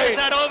hard right. There's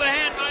that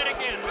overhand right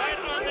again, right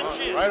on the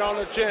chin. Right on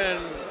the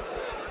chin.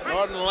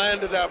 Norton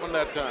landed that one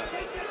that time.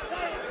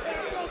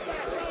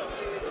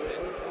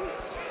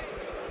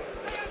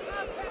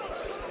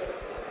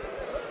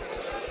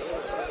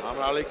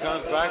 Muhammad Ali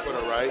comes back with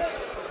a right.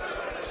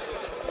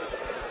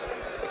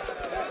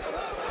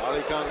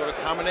 Ali comes with a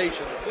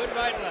combination. Good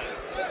right leg.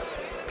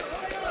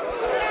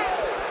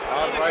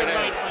 Hard Another right good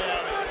hand. by Ali.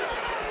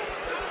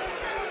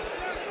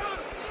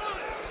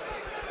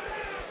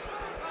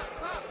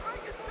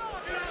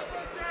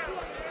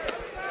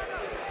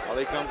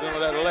 Ali comes in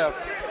with that left.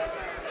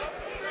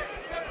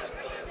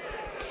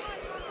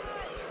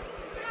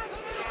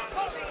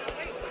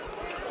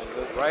 And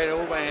the right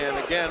overhand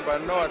again by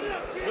Norton.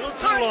 A little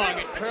too long.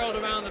 It curled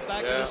around the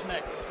back of his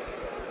neck.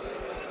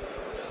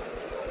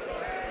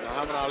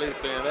 Muhammad Ali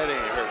saying that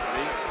ain't hurting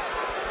me.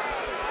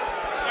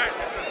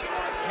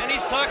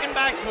 Kenny's talking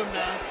back to him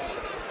now.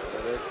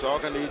 They're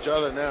talking to each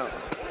other now.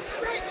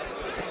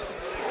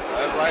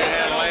 That right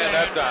hand land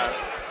that time.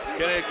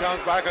 Kenny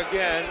comes back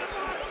again.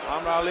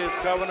 Muhammad Ali is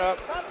covering up.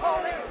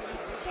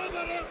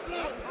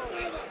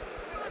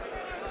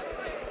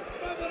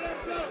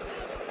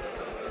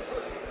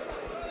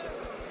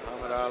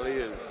 Muhammad Ali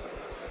is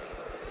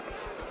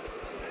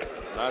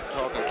not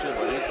talking too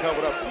much. He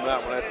covered up from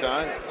that one that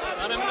time.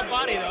 Got him in the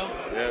body, though.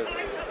 Yes.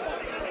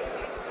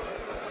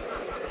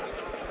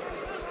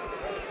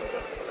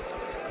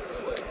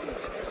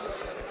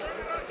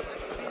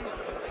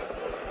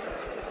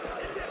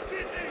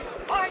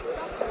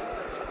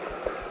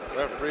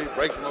 Referee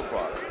breaks him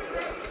apart.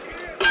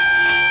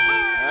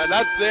 And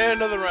that's the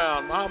end of the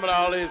round. Muhammad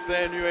Ali is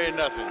saying you ain't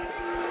nothing.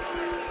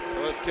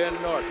 So it's Ken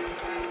Norton.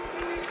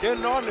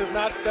 Ken Norton is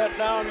not sat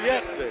down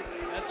yet, Dick.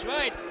 That's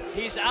right.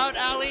 He's out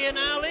Ali and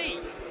Ali.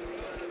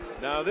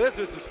 Now this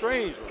is a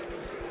strange one.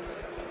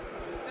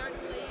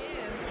 Certainly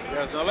is.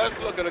 Yes, now let's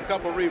look at a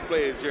couple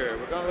replays here.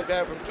 We're going to look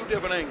at it from 2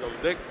 different angles,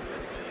 Dick.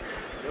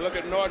 We look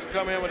at Norton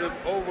come in with his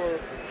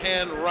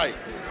overhand right.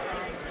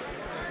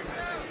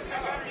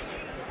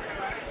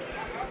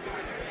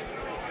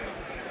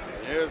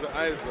 Here's the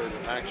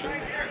isolated action.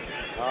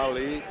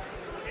 Ali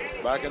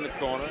back in the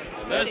corner.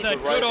 And There's that's that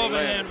the right good to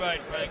overhand land.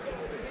 right, Frank.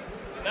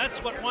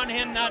 That's what won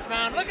him that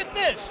round. Look at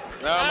this.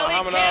 Now Ali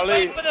Muhammad can't Ali.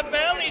 wait for the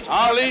bell. He's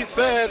Ali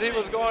said he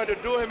was going to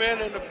do him in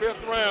the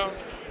 5th round.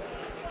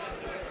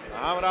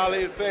 Muhammad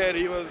Ali said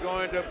he was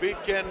going to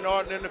beat Ken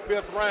Norton in the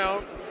 5th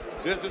round.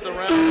 This is the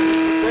round that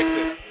he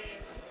predicted.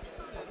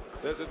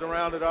 This is the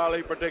round that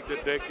Ali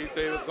predicted, Dick. He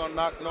said he was going to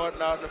knock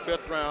Norton out in the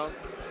 5th round.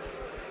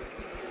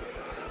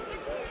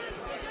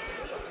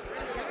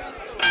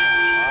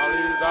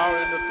 Ali's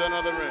out in the center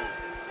of the ring.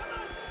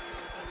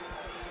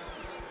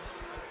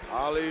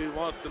 Ali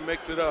wants to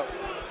mix it up.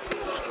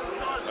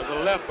 There's a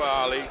left by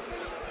Ali.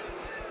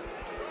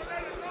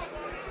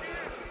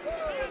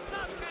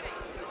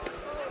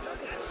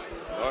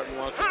 Norton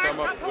wants to come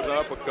up with an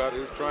uppercut.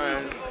 He's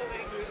trying.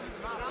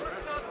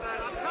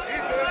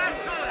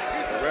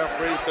 The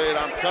referee said,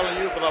 I'm telling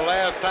you for the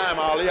last time,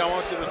 Ali, I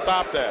want you to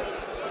stop that.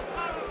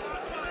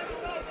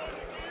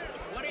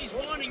 What he's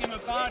warning him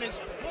about is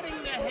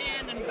putting the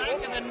hand in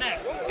back of the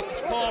neck.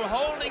 It's called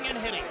holding and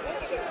hitting.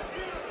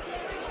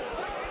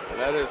 And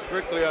that is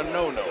strictly a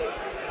no-no.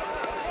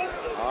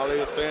 Ali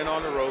is staying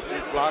on the ropes.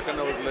 He's blocking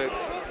those legs.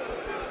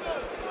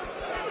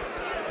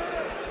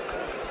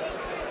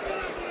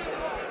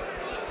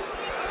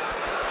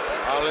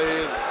 Ali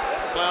is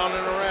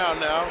clowning around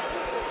now.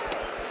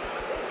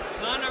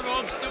 He's on the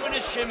ropes doing a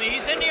shimmy.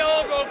 He's in the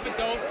old rope-a-dope.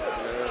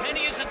 Yeah.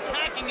 Kenny is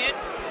attacking it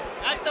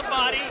at the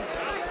body.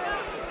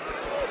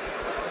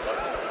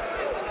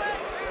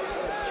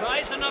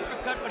 Tries an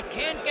uppercut, but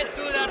can't get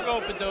through that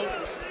rope-a-dope.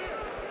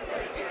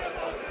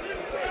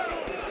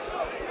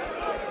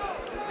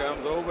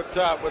 Comes over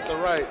top with the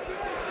right.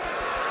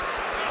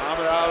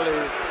 Muhammad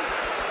Ali.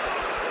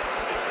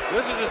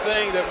 This is the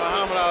thing that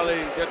Muhammad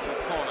Ali gets his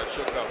corner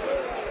shook up with.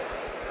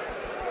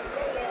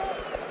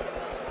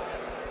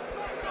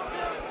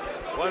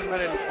 1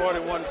 minute and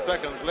 41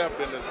 seconds left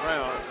in this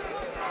round.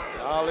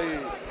 Ali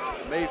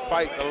may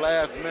fight the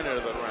last minute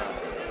of the round.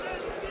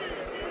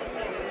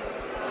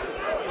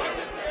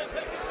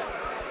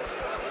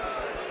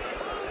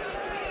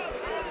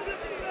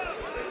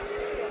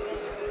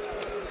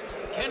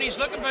 Kenny's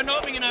looking for an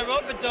opening in that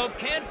rope-a-dope,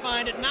 can't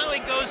find it. Now he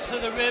goes to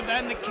the rib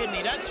and the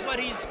kidney. That's what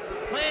he's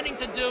planning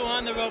to do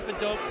on the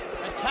rope-a-dope.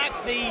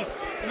 Attack the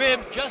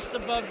rib just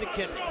above the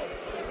kidney.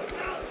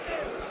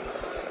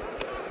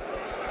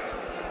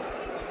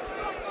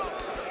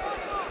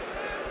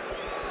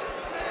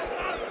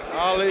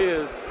 Ali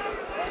is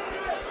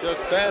just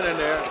standing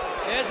there.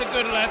 There's a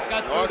good left.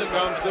 Got Norton through the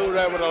comes through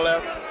there with a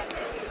left.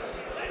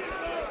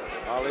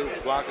 Ali's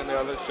blocking the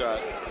other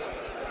shot.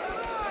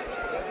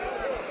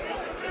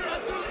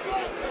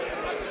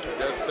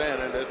 Just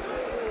standing. This is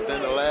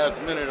within the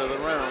last minute of the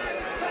round.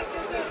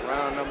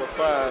 Round number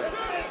 5.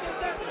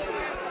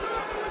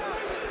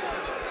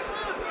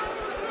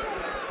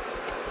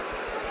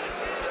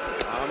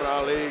 Muhammad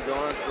Ali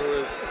going through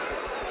his.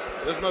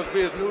 This must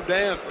be his new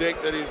dance,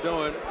 Dick, that he's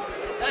doing.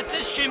 That's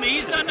his shimmy.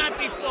 He's done that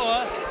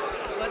before,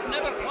 but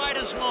never quite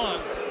as long.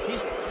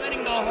 He's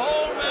spending the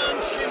whole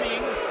round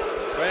shimmying.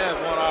 Fans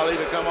want Ali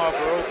to come off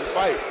the rope and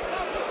fight.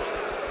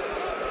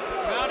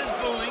 Crowd is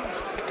booing.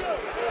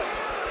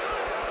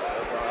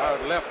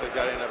 Hard left that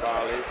got in there by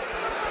Ali.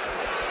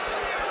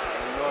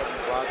 And Norton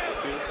blocked the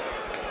feet.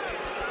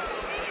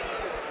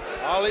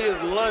 Ali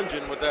is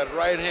lunging with that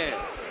right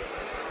hand.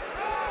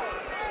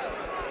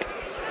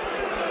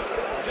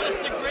 Just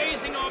a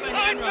grazing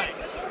overhand right.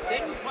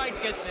 Didn't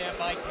quite get there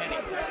by Kenny.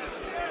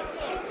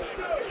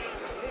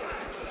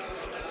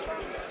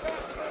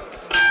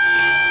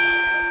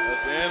 At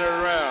the end of the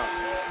round,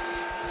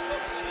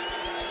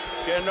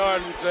 Ken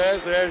Norton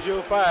says, "There's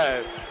your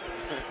 5."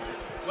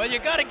 Well, you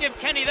got to give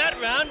Kenny that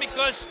round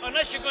because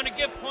unless you're going to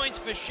give points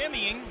for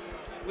shimmying,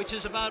 which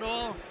is about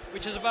all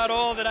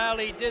that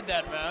Ali did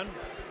that round.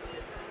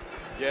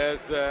 Yes,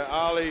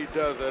 Ali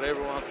does that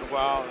every once in a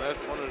while, and that's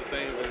one of the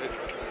things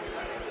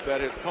that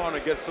his corner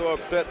gets so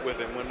upset with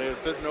him when they're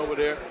sitting over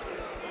there.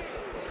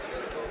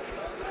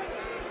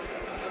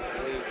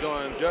 He's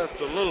doing just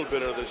a little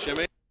bit of the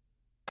shimmy.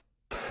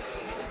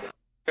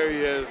 There he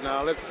is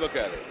now. Let's look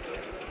at it.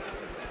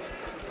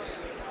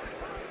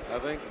 I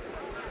think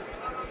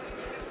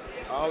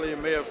Ali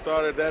may have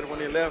started that when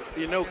he left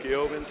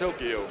Pinocchio in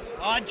Tokyo.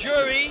 Our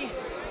jury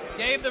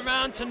gave the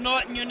round to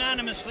Norton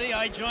unanimously.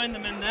 I joined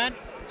them in that.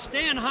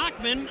 Stan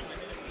Hockman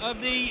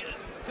of the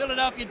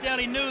Philadelphia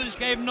Daily News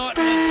gave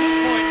Norton a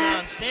 2-point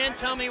round. Stan,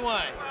 tell me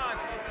why. Well, I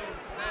felt so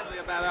badly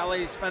about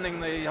Ali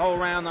spending the whole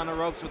round on the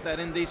ropes with that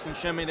indecent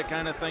shimmy, the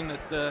kind of thing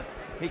that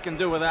he can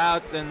do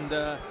without, and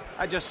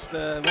I just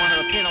wanted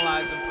to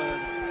penalize him for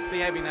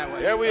behaving that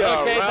way. Here we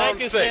are, okay, round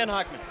thank you, 6. Stan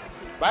Hockman.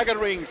 Back at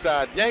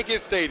ringside, Yankee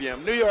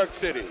Stadium, New York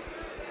City.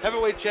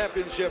 Heavyweight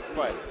championship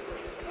fight.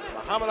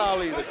 Muhammad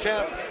Ali, the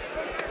champ.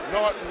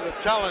 Norton, the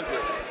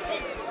challenger.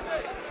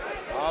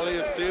 Ali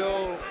is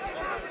still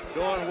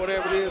doing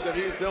whatever it is that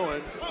he's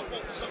doing.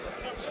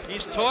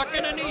 He's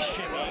talking and he's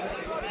shimmying.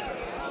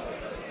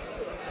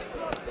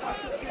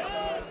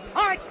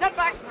 All right, step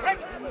back. Hey.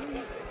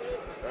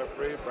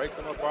 Referee breaks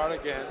him apart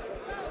again.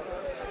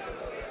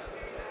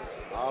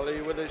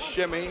 Ali with his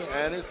shimmy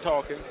and his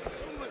talking.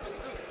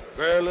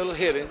 Very little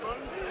hitting.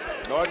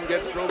 Norton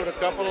gets through with a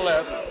couple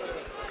left.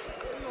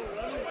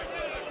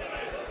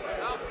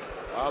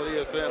 Ali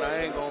is saying, I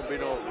ain't gonna be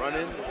no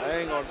running. I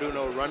ain't gonna do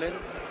no running.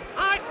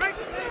 All right, break.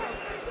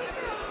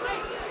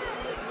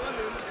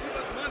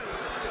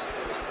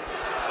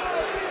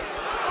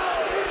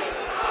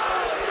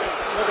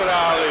 Look at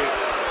Ali.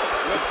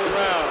 Looks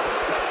around.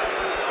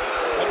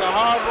 There's a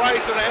hard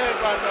right to the head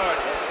by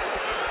Norton.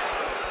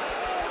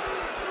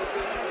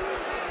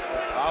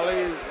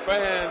 Ali's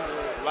fans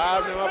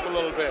liven him up a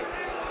little bit.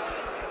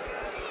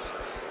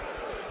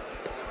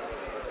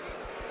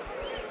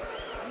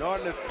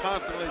 Norton is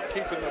constantly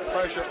keeping the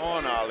pressure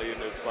on Ali in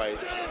this fight.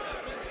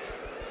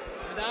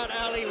 Without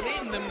Ali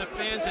leading them, the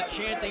fans are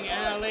chanting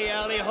Ali,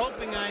 Ali,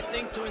 hoping, I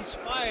think, to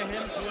inspire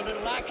him to a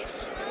little action.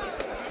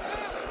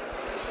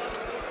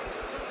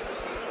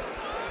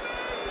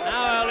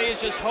 Now Ali is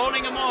just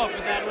holding him off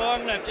with that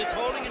long left, just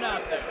holding it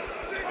out there.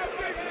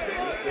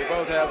 They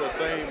both have the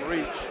same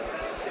reach,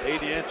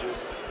 80 inches.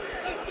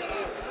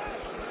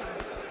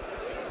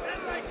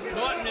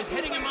 Norton is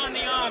hitting him on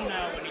the arm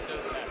now when he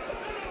does that.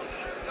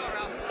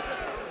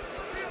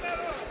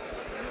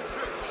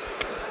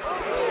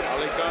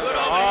 Ali comes to a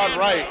hard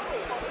right,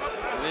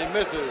 and he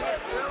misses.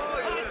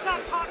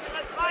 Stop talking,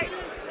 let's fight.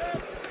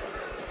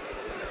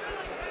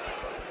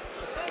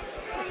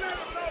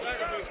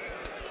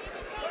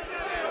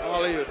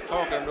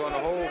 talking during the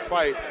whole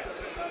fight.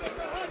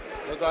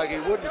 Looked like he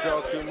wouldn't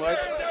talk too much.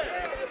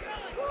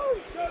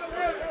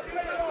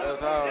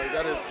 That's how he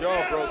got his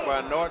jaw broke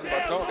by Norton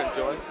by talking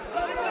to him.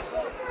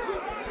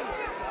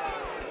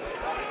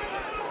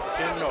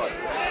 Ken Norton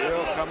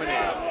still coming in.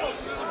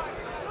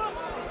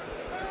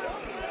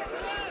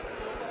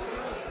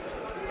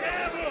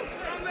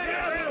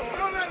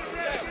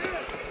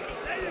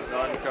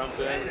 Norton comes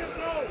in.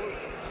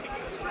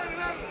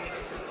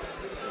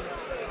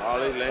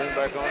 Ali laying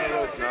back on the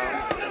rope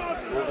now.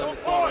 Moving the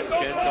corner.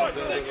 Ken comes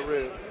in with the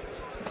rib.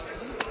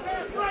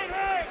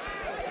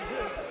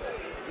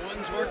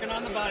 Norton's working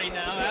on the body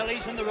now.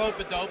 Ali's in the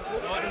rope-a-dope.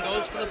 Norton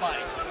goes for the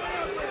body.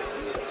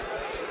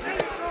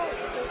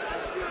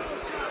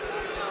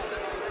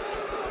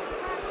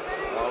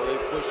 Ali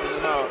pushing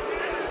him out.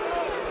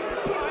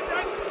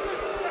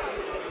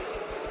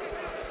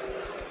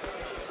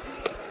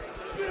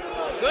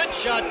 Good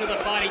shot to the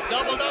body.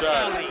 Doubled up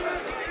Ali.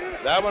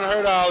 That one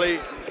hurt Ali.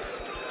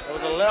 It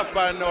was a left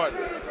by Norton.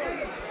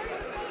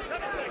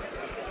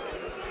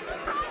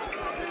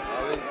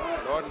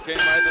 Norton came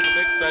right to the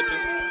midsection.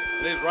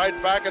 And he's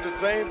right back at the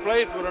same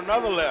place with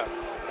another left.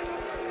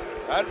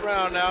 That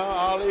round now,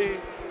 Ali,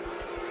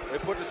 they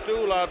put the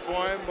stool out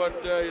for him, but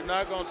he's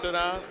not going to sit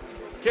down.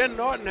 Ken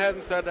Norton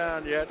hasn't sat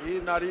down yet.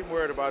 He's not even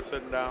worried about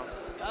sitting down.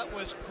 That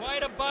was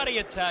quite a body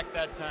attack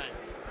that time.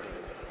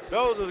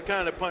 Those are the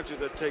kind of punches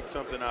that take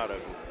something out of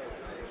you.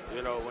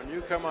 You know, when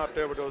you come out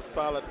there with those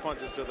solid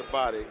punches to the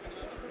body,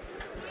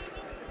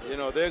 you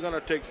know, they're going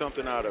to take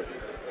something out of you.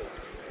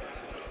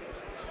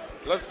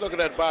 Let's look at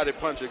that body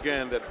punch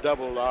again that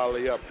doubled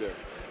Ali up there.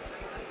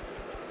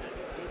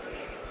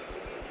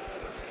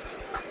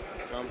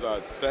 Comes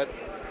out set.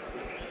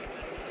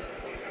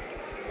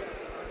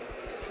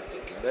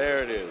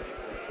 There it is.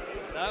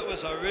 That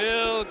was a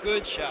real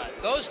good shot.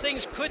 Those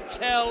things could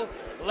tell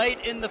late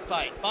in the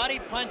fight. Body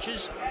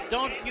punches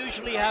don't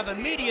usually have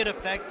immediate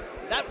effect.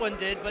 That one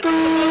did, but for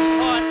the most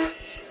part,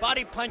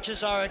 body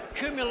punches are a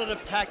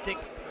cumulative tactic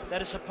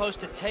that is supposed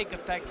to take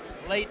effect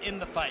late in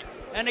the fight.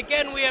 And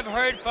again, we have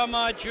heard from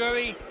our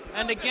jury,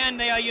 and again,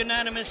 they are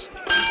unanimous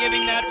in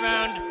giving that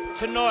round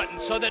to Norton,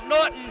 so that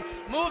Norton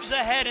moves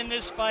ahead in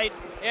this fight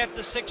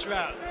after 6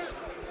 rounds.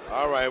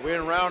 All right, we're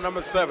in round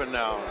number 7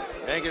 now.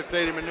 Yankee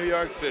Stadium in New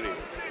York City.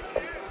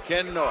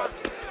 Ken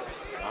Norton,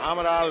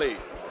 Muhammad Ali.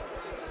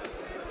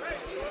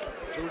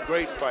 2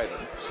 great fighters.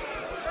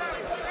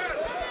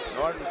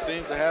 Norton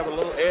seems to have a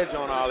little edge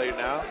on Ali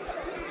now.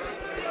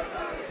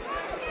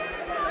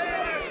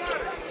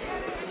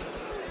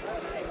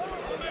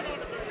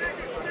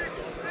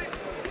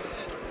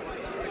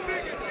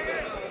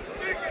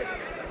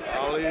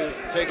 Ali is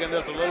taking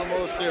this a little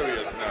more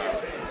serious now.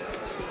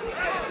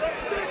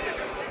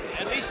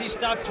 At least he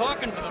stopped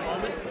talking for the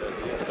moment.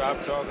 He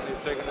stopped talking,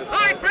 he's taking this.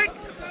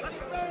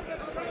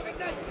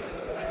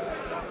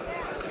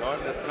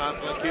 Norton is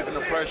constantly keeping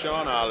the pressure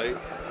on Ali.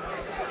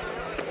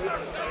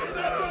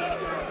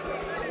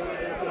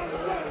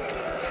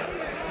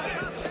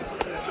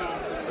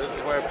 This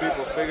is where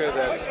people figure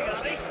that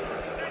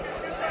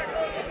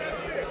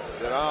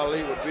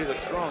Ali would be the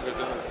strongest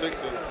in the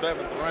 6th and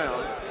 7th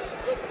round.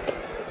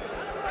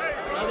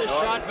 Another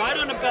shot right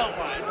on the belt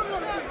line.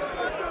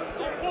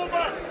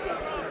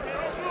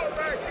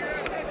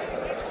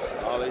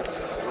 Ali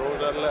throws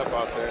that left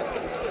out there.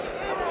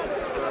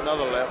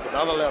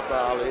 Another left by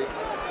Ali.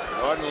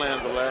 Norton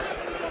lands a left.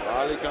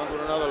 Ali comes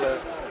with another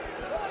left.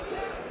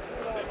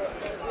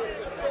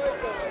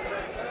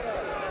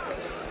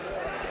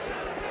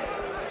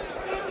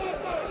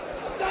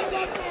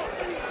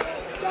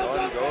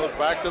 Norton goes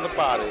back to the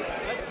body.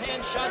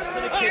 Left-hand shots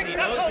to the kidney.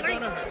 Those are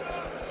going to hurt.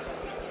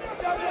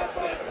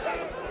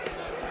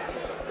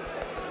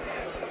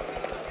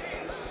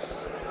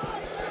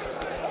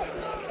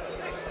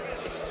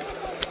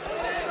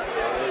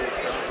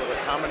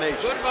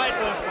 Combination. Good right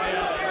hook by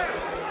Ali.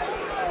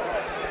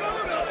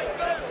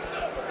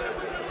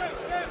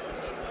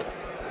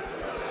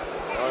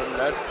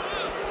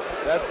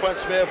 That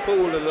punch may have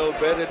fooled a little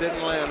bit. It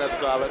didn't land that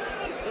solid. A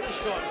little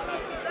short.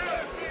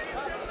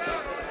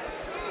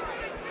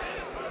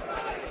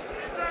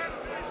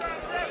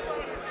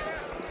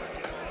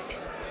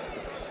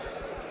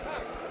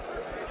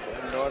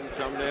 And Norton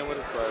comes in with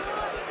a strike.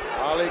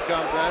 Ali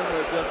comes in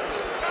with just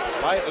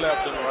light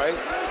left and right.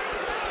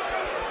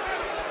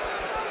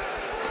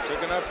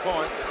 Picking up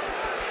points.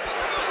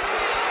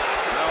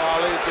 Now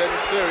Ali's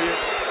getting serious.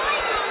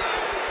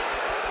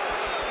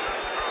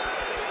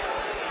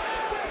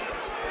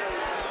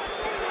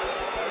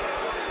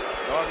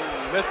 Norton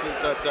misses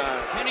that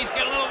time. Kenny's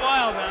getting a little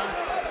wild now.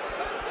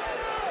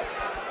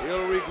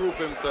 He'll regroup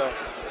himself.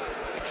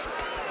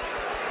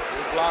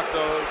 He blocked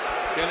those.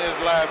 Kenny is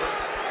laughing.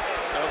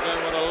 Comes in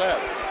with a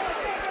left.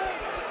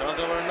 Comes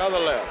in with another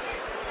left.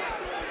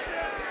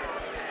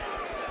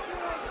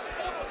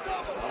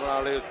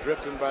 Ali is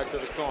drifting back to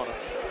the corner.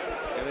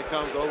 And he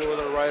comes over with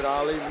a right.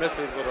 Ali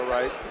misses with a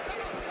right.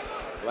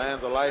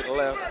 Lands a light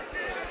left.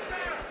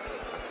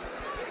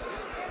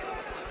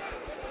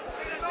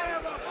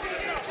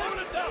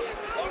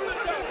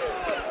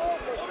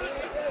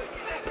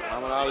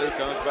 Muhammad Ali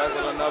comes back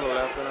with another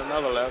left and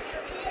another left.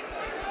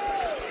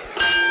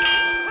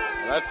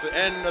 And that's the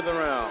end of the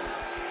round.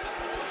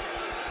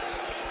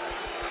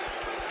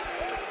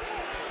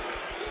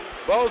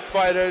 Both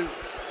fighters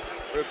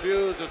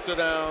refuse to sit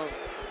down.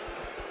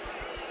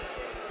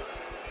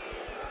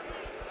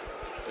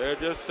 They're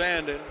just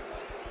standing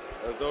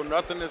as though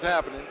nothing is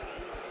happening.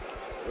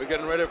 We're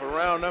getting ready for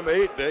round number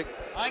 8, Dick.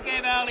 I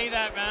gave Ali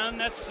that round.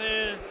 That's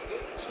a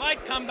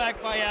slight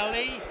comeback by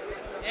Ali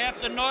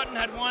after Norton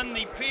had won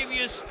the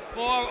previous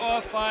 4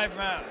 or 5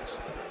 rounds.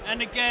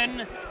 And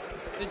again,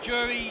 the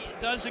jury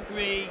does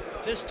agree,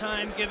 this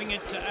time giving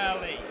it to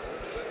Ali.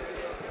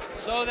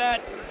 So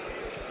that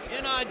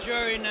in our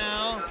jury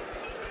now,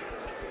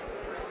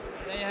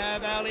 they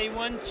have Ali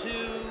 1,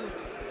 2,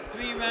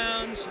 3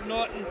 rounds,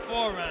 Norton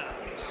 4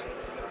 rounds.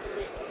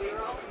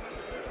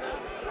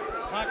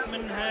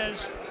 Hockman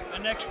has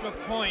an extra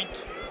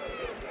point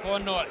for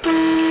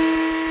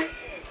Norton.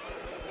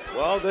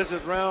 Well, this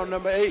is round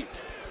number 8.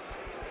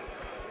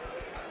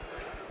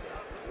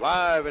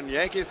 Live in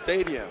Yankee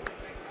Stadium.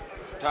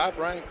 Top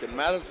ranked in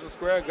Madison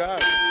Square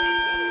Garden.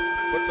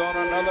 Puts on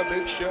another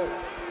big show.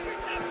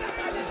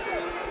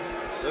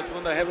 This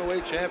one, the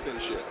heavyweight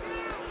championship.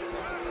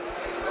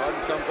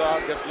 Norton comes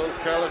out, gets a little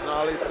careless, and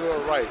Ali threw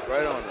a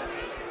right on him.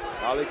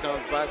 Ali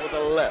comes back with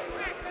a left.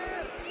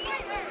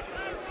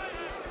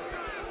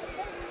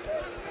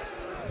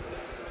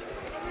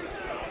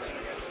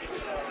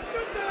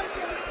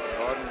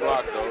 Norton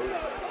blocked those.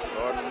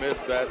 Norton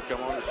missed that,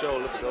 come on the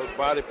shoulder, but those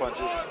body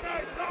punches.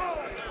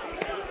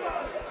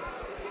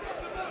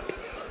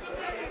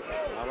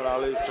 Muhammad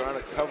Ali's trying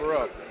to cover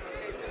up.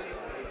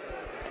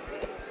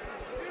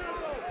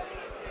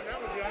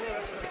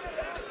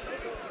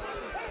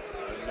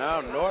 And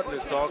now Norton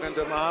is talking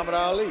to Muhammad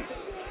Ali.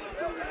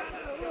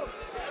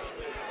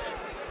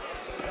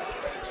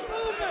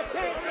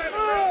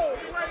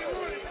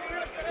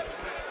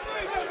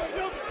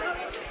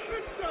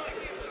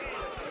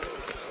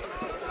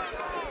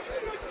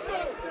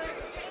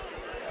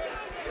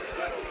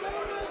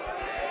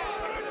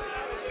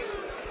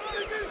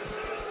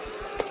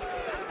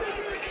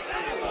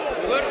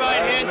 Good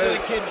right hand to the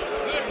kidney.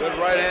 Good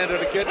right hand to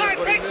the kidney,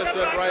 but he missed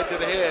that right to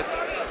the head.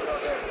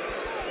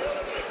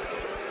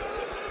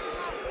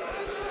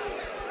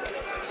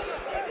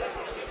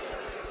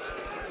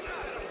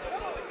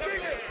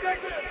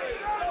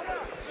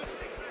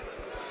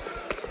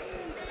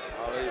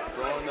 Ali's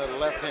throwing the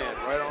left hand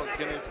right on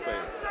Kenny's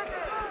face.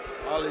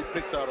 Ali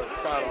picks out a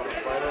spot on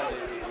him right on, he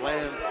just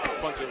lands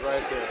punches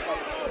right there.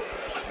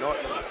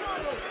 Norton.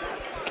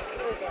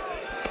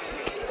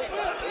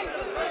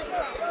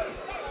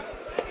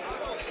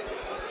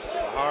 A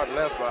hard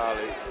left by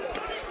Ali.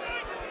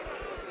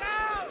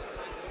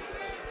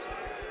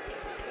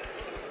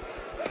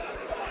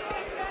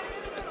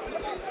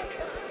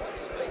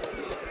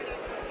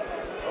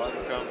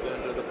 Norton comes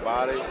into the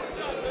body.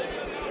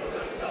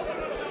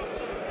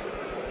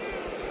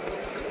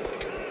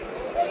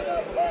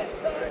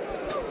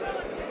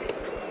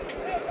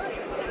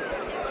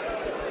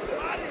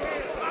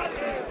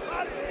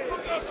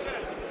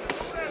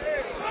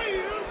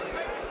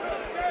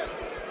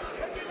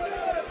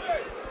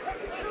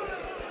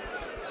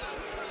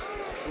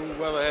 Cool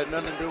weather had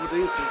nothing to do with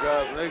these two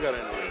guys when they got in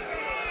the ring.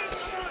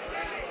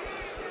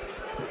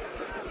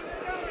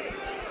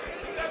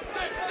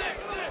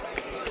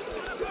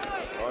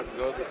 Norton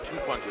goes with 2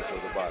 punches to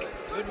the body.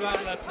 Good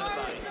right left to the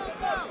body.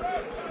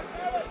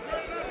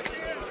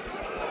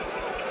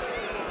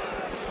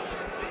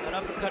 An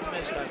uppercut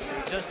missed,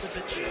 actually, just a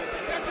bit short.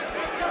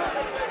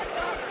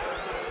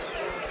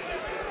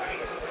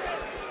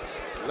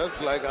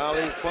 Looks like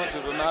Ali's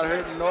punches are not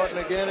hurting Norton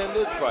again in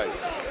this fight.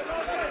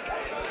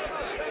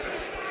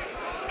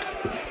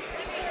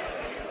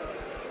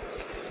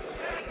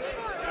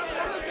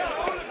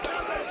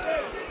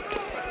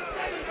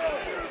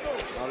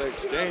 Now they're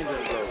exchanging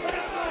blows.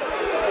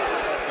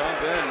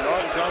 Comes in,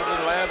 Norton comes in,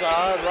 lands a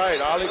hard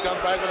right. Ali comes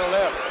back with a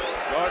left.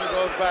 Norton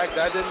goes back,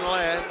 that didn't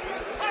land.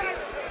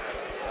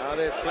 Now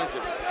they're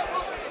clinching.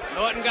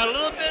 Norton got a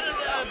little bit of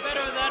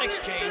better of that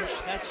exchange.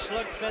 That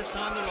slugfest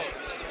on the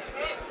ropes.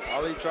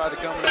 Ali tried to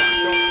come in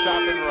and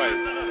chopping right.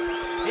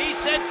 He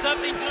said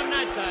something to him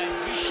that time.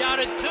 He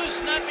shouted 2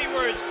 snappy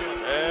words to him.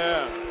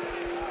 Yeah.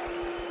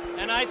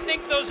 And I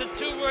think those are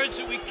 2 words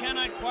that we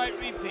cannot quite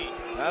repeat.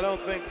 I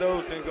don't think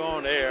those can go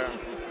on the air.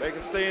 They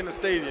can stay in the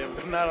stadium,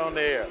 but not on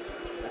the air.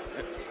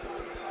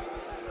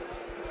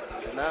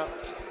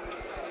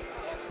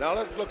 Now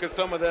let's look at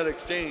some of that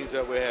exchange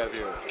that we have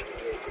here.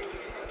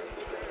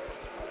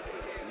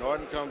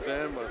 Norton comes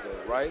in with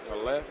a right, a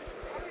left,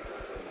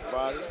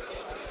 body.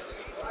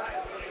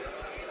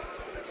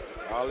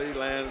 Ali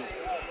lands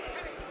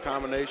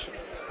combination.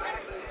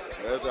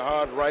 There's a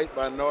hard right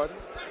by Norton.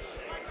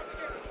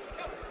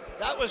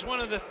 That was one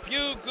of the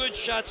few good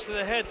shots to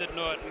the head that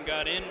Norton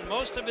got in.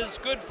 Most of his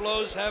good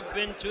blows have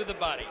been to the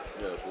body.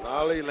 Yes, and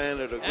Ali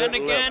landed a good and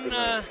again,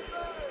 left.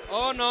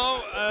 oh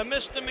no,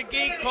 Mr.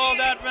 McGee called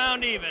that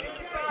round even.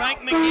 Frank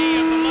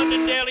McGee of the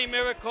London Daily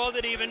Mirror called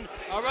it even.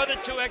 Our other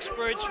two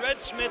experts,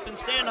 Red Smith and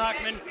Stan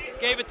Hockman,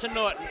 gave it to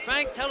Norton.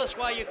 Frank, tell us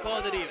why you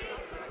called it even.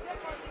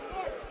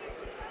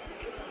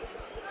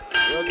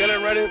 We're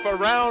getting ready for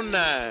round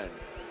 9.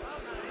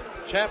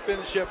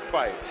 Championship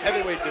fight,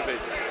 heavyweight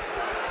division.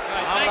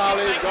 Right, Muhammad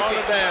Ali's going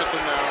to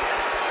dancing now.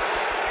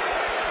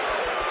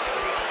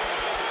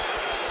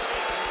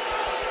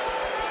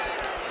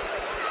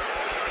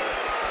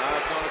 Now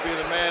it's going to be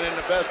the man in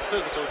the best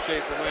physical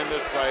shape to win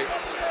this fight.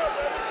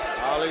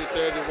 Ali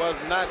said he was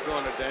not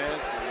going to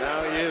dance, and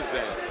now he is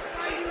dancing.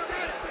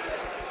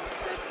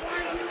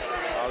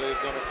 Ali's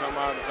going to come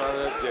out and try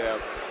that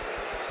jab.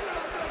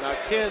 Now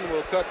Ken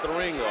will cut the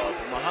ring off.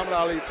 When Muhammad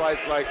Ali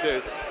fights like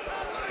this,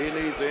 he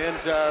needs the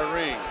entire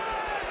ring.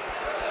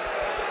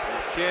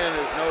 And Ken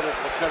is noted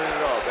for cutting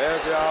it off.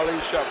 There's the Ali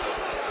shuffle.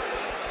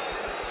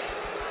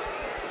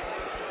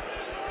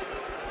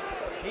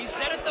 He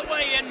said it the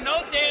way in,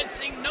 no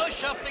dancing, no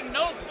shuffling,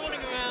 no fooling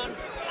around.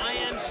 I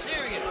am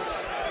serious.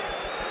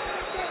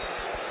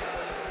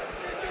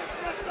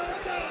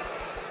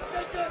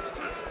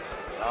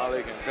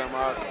 Ali can come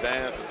out and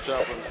dance and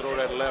shuffle and throw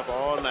that left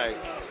all night.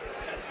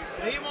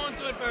 He won't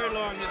do it very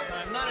long this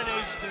time, not at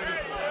age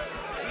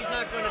 34. He's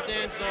not going to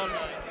dance all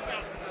night.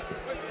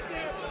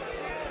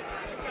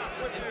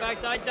 In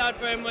fact, I doubt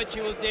very much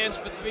he will dance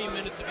for 3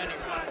 minutes of any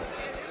kind.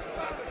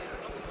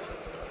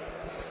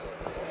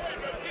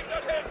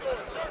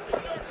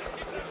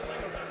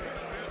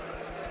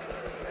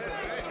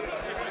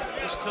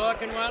 He's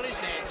talking while he's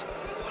dancing.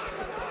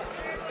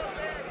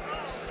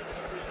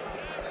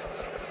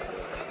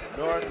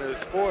 Norton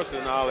is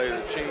forcing Ali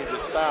to change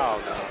his style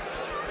now.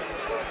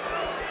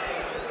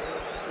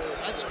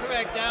 That's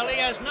correct. Ali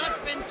has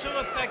not been too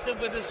effective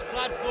with his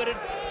flat-footed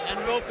and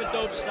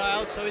rope-a-dope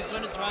style, so he's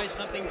going to try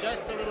something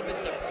just a little bit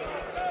different.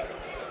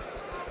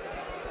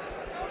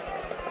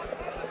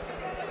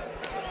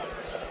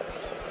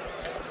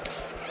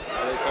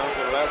 Ali comes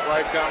with a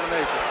left-right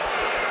combination.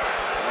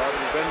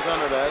 Norton bends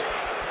under that.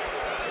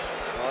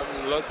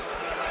 Norton looks.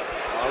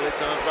 Ali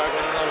comes back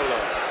with another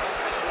look.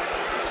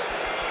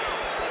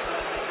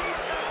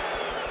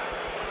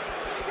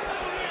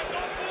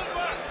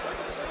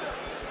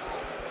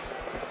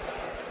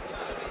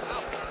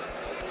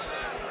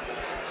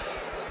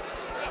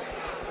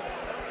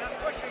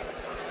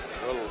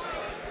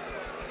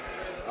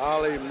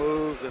 Ali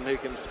moves and he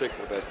can stick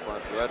with that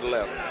punch, that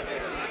left.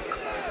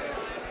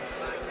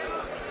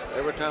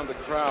 Every time the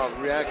crowd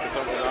reacts to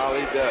something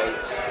Ali does,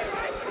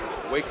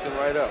 it wakes him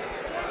right up.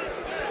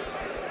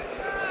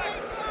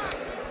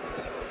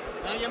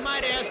 Now you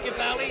might ask if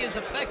Ali is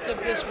effective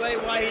this way,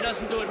 why he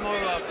doesn't do it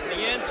more often.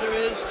 The answer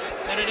is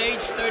that at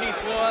age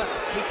 34,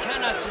 he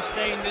cannot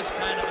sustain this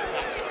kind of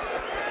attack.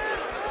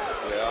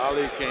 Yeah,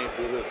 Ali can't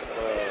do this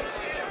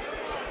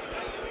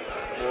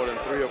more than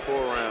 3 or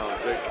 4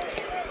 rounds.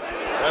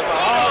 That's a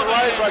hard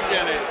right by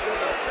Kenny.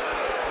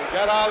 He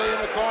got Ali in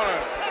the corner.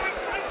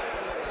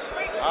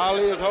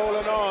 Ali is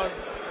holding on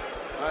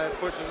and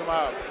pushes him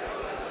out.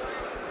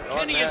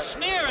 Kenny is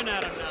sneering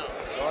at him now.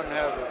 Norton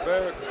has a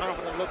very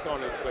confident look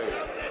on his face.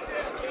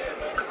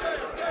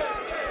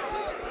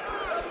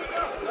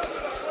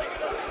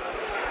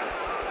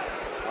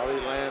 Ali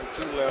lands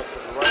 2 lefts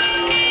and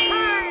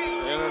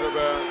right into the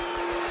bell.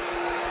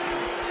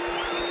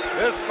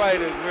 This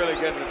fight is really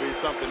getting to be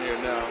something here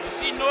now. You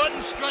see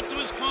Norton strut to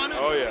his corner?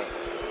 Oh yeah,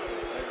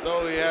 as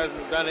though he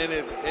hasn't done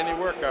any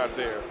work out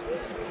there.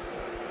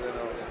 You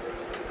know.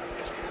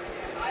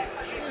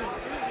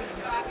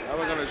 Now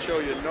we're going to show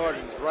you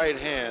Norton's right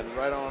hand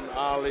right on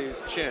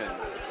Ali's chin.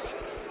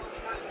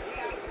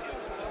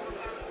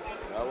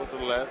 That was the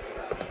left.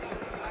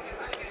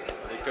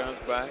 He comes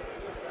back.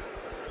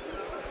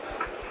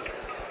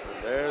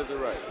 And there's the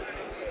right.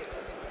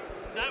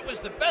 That was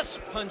the best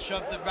punch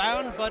of the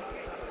round, but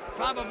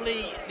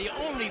probably the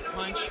only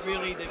punch,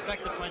 really, the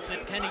effective punch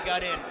that Kenny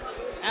got in.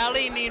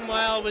 Ali,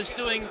 meanwhile, was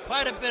doing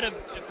quite a bit of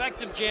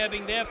effective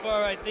jabbing.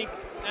 Therefore, I think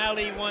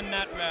Ali won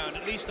that round,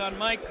 at least on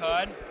my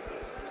card.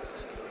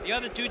 The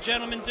other 2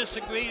 gentlemen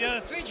disagree. The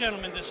other 3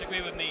 gentlemen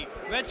disagree with me.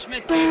 Red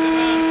Smith gave the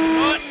round to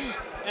Norton,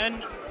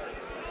 and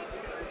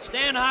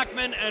Stan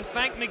Hockman and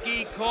Frank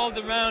McGee called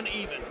the round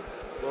even.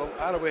 Well,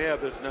 how do we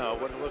have this now?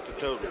 What's the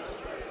totals?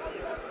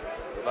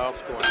 Without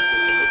scoring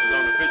system, which is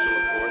unofficial,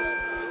 of course.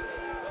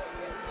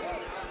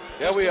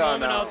 Here we are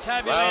now. I'll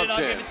tabulate round it. I'll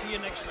 10. give it to you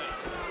next round.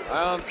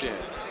 Round 10.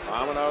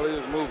 Muhammad Ali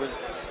is moving.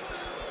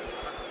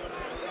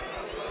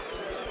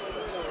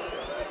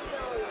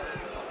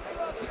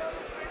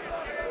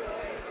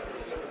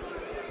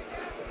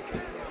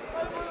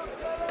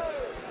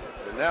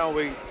 And now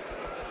we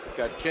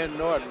got Ken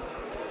Norton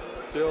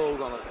still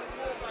gonna.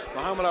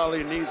 Muhammad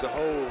Ali needs a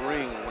whole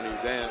ring when he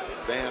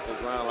dances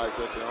around like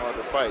this in order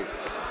to fight.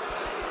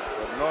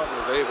 But Norton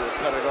was able to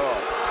cut it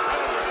off.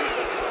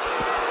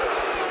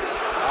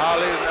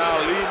 Ali is now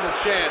leading the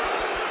chant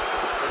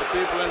for the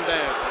people in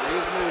dancing.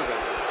 He's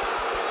moving.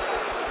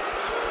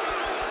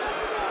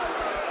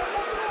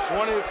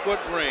 20-foot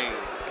ring.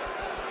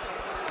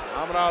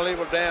 Muhammad Ali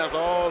will dance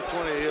all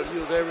 20. He'll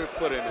use every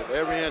foot in it,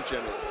 every inch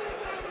in it.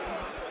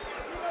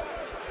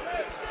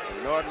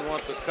 Norton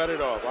wants to cut it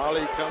off.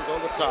 Ali comes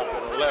over top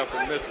with a left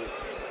and misses.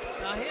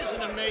 Now here's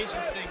an amazing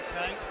thing,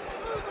 Frank.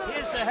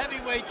 Here's the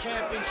heavyweight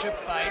championship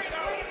fight.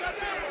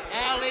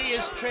 Ali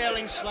is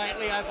trailing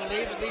slightly, I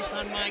believe, at least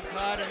on my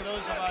card and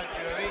those of our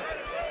jury.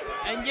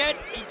 And yet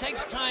he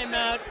takes time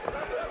out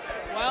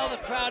while the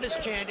crowd is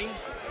chanting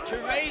to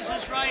raise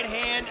his right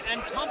hand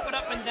and pump it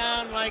up and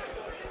down like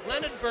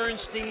Leonard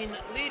Bernstein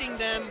leading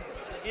them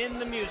in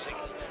the music.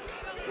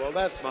 Well,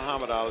 that's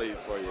Muhammad Ali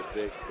for you,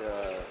 Dick.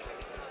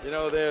 You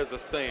know, there's a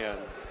saying,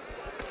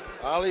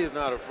 Ali is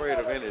not afraid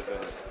of anything.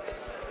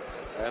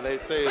 And they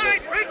say that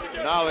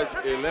knowledge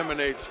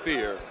eliminates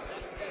fear.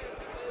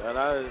 And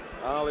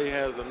Ali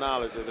has the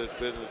knowledge of this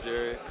business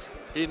here.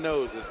 He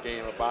knows this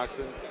game of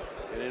boxing,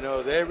 and he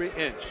knows every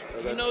inch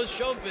of He knows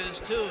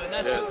showbiz, too, and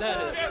that's what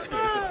that is.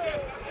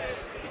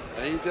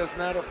 And he's just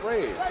not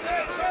afraid.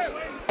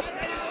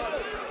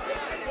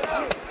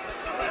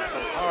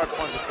 Some hard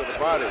punches to the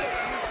body.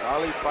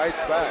 Ali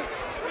fights back.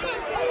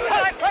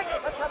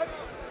 Let's have it.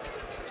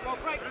 Let's go,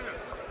 break.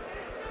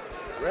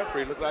 The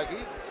referee looked like he's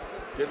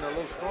getting a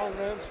little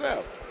stronger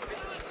himself.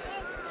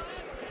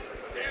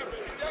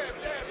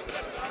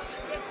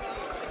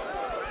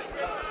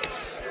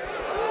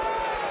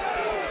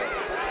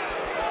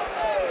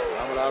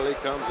 Muhammad Ali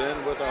comes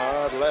in with a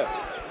hard left.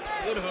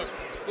 Good hook.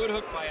 Good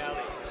hook by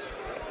Ali.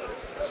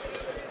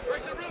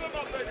 Break the rhythm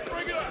up, baby.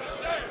 Bring it up.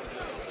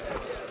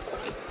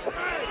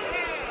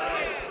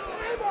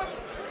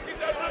 Keep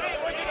that rhythm.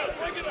 Break it up.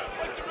 Break it up.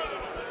 Break the rhythm.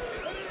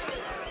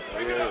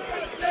 Here,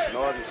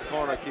 Norton's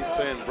corner keeps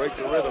saying, break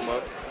the rhythm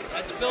up.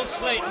 That's Bill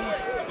Slayton,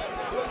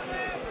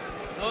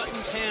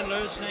 Norton's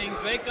handler, saying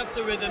break up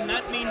the rhythm.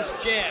 That means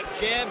jab.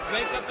 Jab,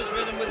 break up his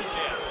rhythm with a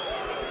jab.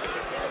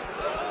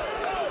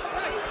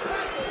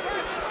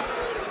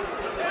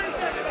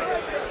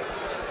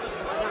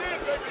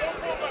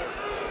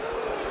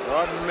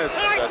 Norton missed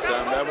that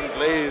time. That one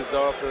glazed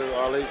off of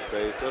Ali's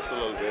face just a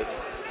little bit.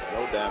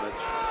 No damage.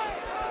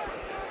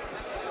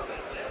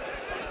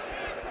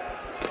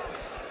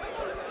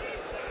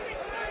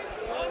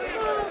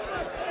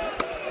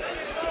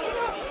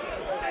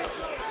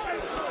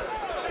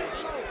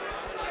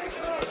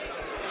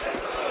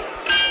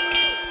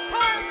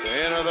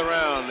 The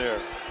round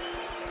there.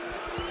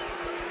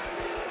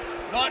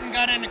 Norton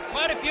got in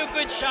quite a few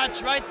good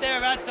shots right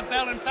there at the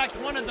bell. In fact,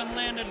 one of them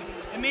landed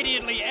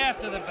immediately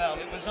after the bell.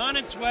 It was on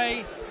its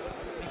way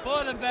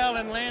before the bell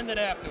and landed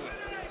afterward.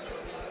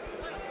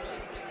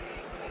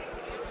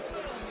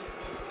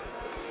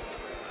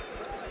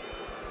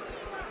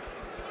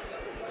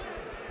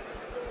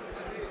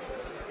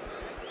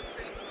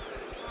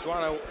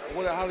 Twana,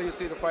 how do you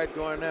see the fight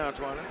going now,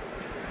 Twana?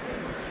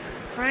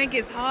 Frank,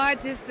 it's hard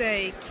to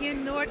say.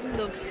 Ken Norton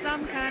looks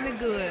some kind of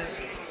good.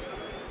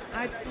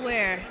 I'd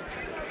swear.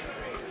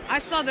 I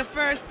saw the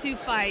first two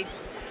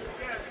fights,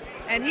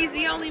 and he's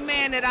the only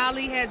man that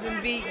Ali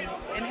hasn't beaten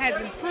and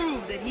hasn't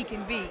proved that he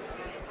can beat.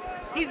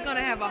 He's going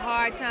to have a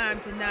hard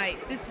time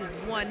tonight. This is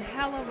one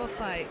hell of a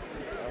fight.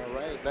 All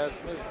right, that's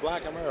Miss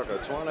Black America,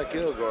 Twana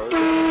Kilgore.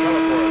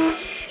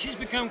 She's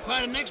become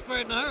quite an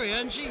expert in a hurry,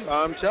 hasn't she?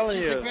 I'm telling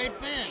you. She's a great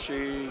fan.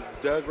 She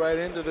dug right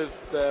into this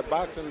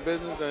boxing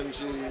business, and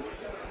she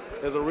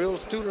is a real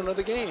student of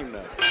the game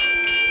now.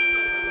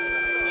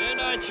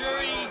 And our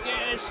jury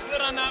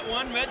split on that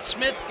one. Red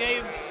Smith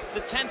gave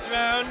the 10th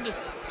round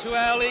to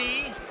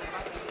Ali.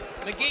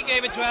 McGee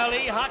gave it to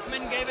Ali.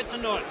 Hockman gave it to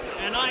Norton.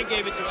 And I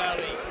gave it to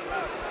Ali.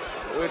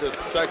 We're the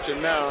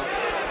section now.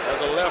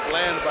 There's a left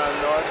landed by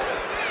Norton.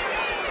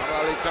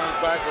 Ali comes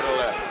back with a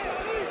left.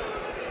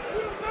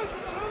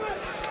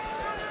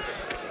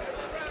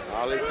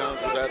 Ali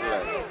comes with that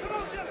left.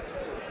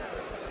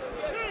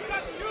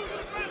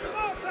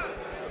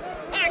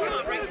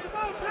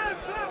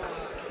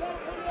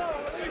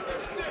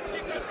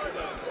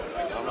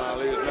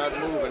 Ali is not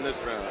moving this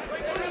round.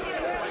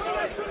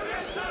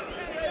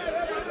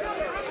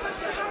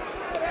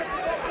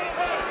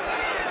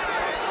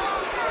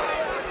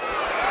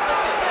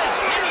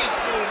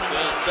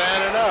 He's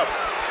standing up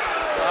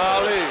for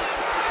Ali.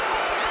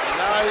 And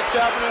now he's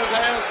chopping his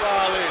hands for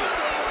Ali.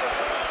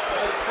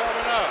 Now he's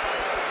coming up.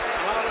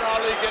 Muhammad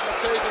Ali getting a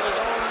taste of his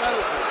own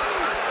medicine.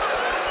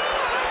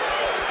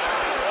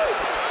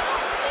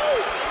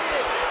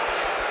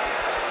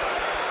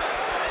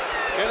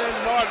 Kenny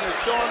Norton is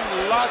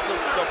showing lots of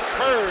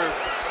superb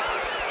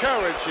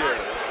courage here.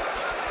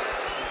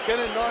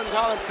 Kenny Norton's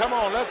hollering, come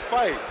on, let's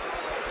fight.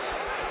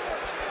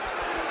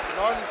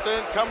 Norton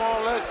saying, come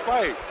on, let's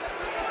fight.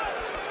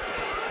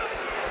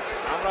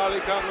 Muhammad Ali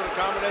comes with a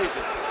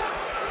combination.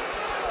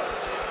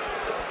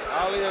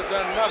 Ali has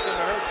done nothing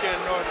to hurt Ken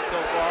Norton so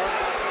far.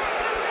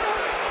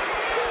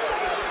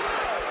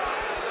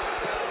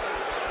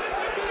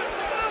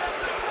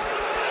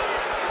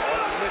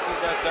 Norton misses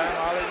that time.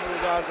 Ali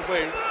moves out of the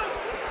way.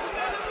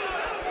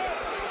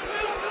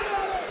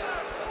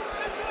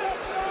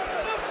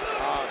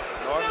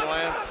 Norton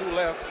lands two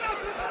lefts.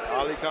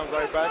 Ali comes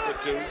right back with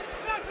two.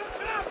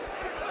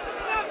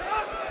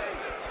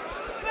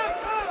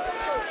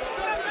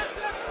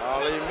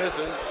 Ali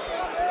misses.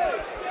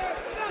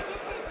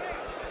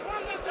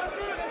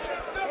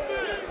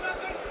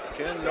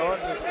 Ken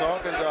Norton is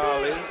talking to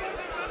Ali.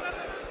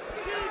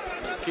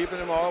 He's keeping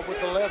him off with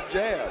the left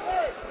jab.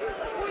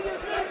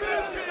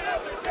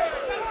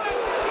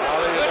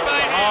 Ali is on the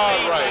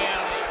hard right.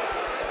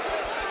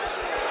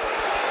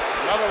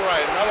 Another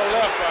right, another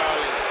left for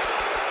Ali.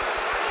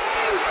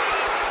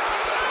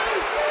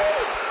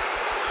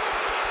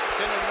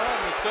 Ken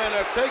Norton is standing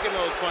there taking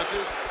those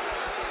punches.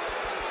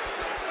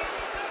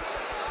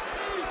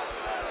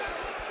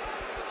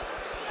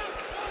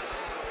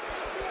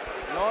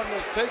 Norton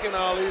is taking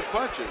all these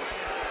punches.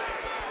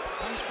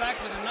 Comes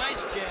back with a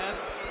nice jab.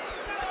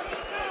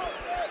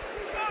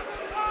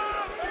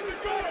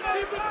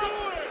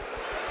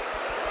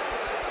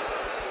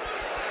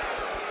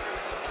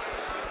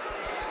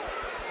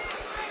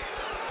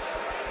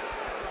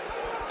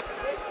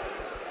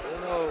 You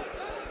know,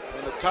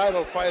 when the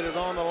title fight is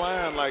on the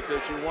line like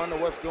this, you wonder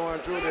what's going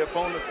through the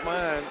opponent's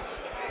mind,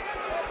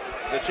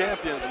 the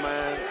champion's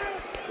mind,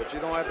 but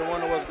you don't have to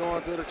wonder what's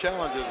going through the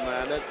challenger's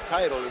mind. That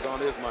title is on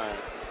his mind.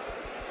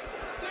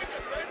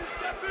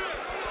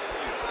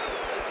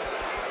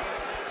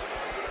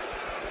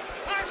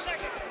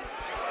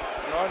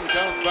 Norton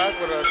comes back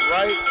with a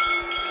right.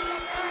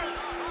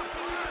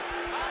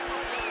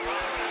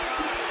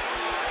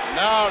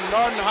 Now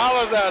Norton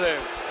hollers at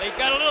him. They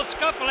got a little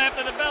scuffle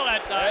after the bell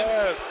that time.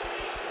 Yes.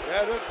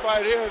 Yeah, this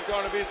fight here is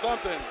going to be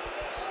something.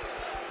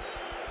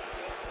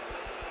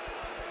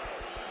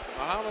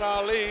 Muhammad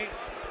Ali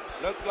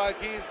looks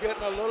like he's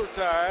getting a little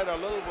tired, a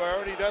little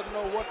worried. He doesn't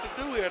know what to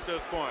do here at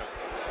this point.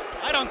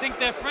 I don't think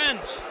they're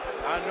friends.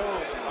 I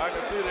know. I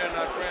can see they're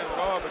not friends at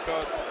all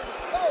because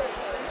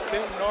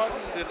Ken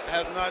Norton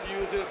has not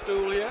used his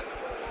stool yet.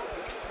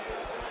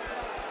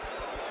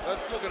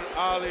 Let's look at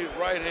Ali's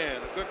right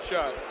hand. A good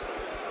shot.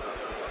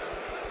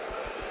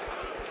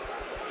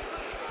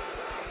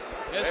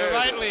 There's a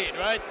right lead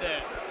right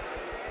there.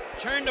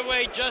 Turned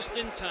away just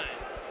in time.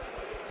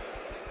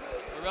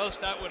 Or else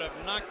that would have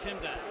knocked him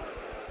down.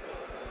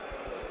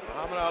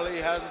 Muhammad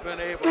Ali hasn't been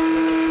able to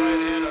use his right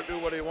hand or do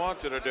what he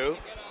wanted to do.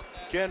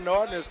 Ken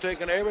Norton has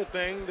taken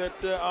everything that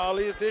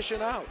Ali is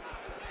dishing out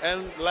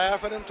and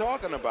laughing and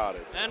talking about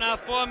it. And our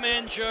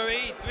four-man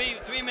jury,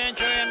 three-man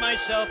jury and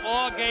myself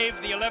all gave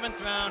the 11th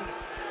round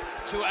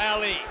to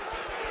Ali.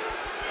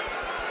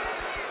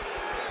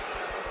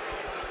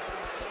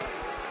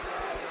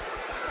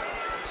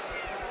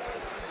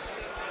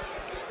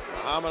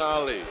 Muhammad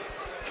Ali,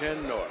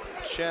 Ken Norton,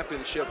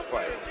 championship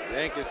fight,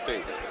 Yankee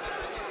Stadium.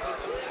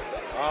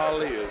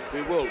 Ali is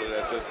bewildered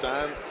at this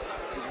time.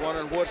 He's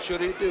wondering what should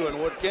he do and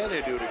what can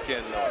he do to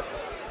Ken Norton.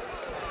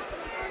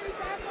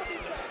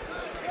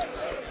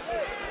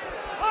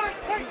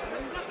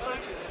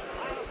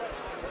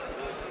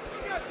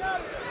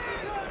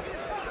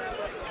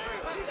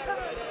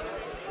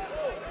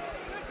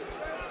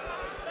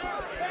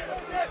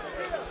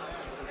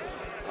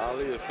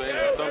 Ali is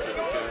saying something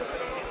to Ken.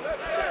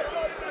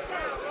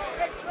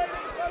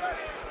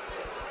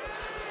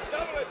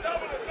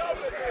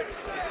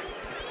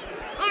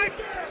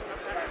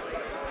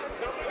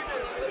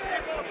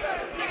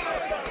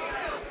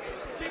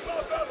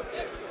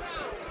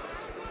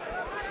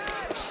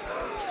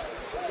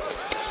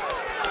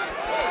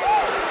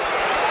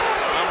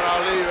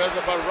 There's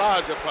a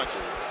barrage of punches.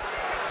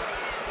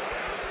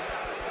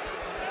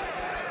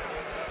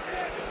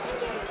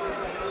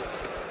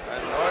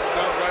 And Norton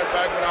comes right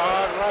back with a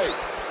hard right.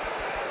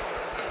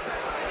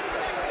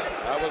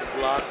 That was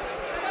blocked.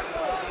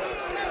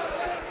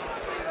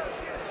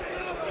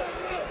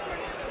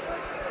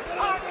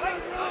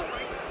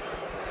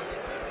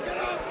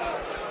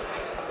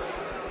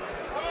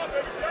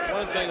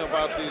 One thing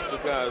about these two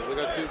guys, we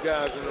got two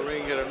guys in the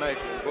ring here tonight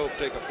who both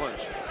take a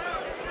punch.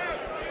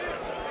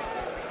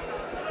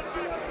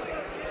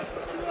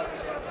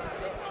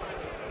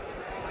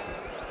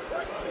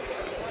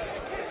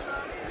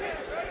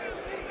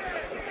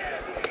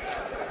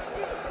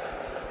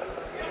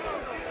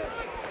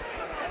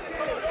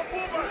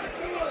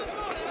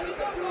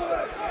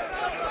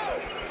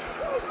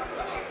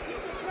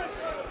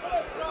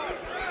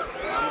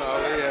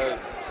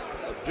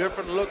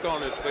 Different look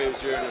on his face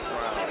here in this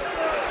round.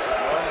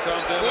 Norton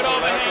comes in with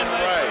left and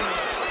right.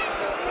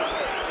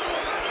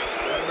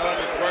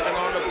 Norton is working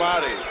on the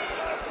body.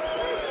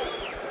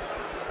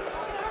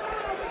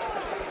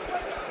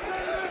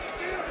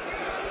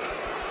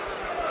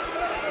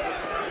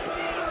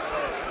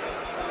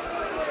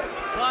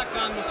 Clock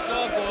on the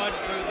scoreboard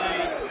for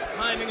the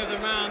timing of the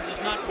rounds is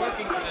not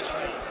working for this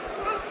round.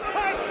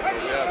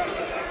 We have to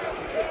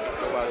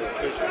go by the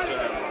official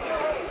time.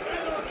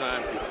 The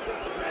timekeeper.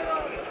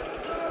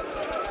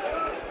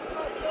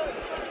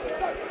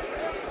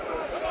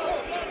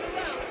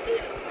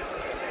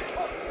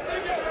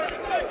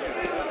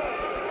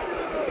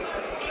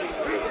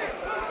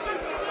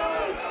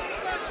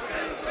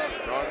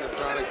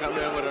 Come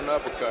in with an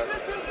uppercut.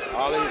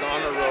 Ali's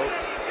on the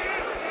ropes.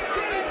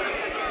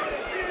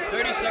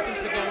 30 seconds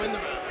to go in the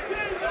round.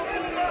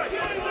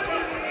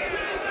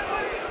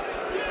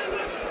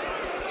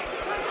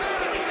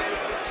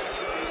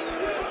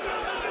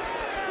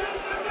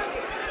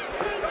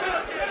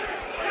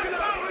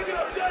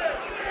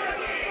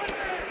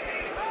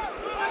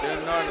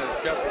 Norton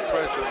has kept the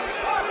pressure.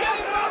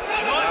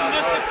 Norton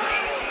missed it.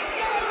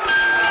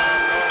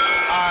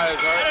 Eyes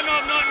I hurt. don't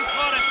know if Norton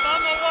caught a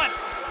thumb or what,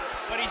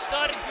 but he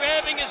started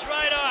grabbing his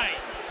right eye.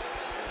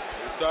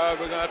 We're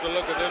going to have to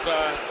look at this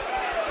eye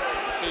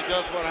to see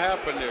just what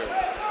happened there.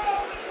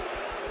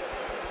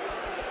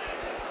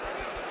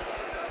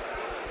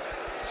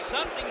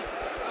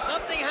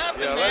 Something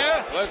happened Yeah,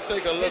 there. let's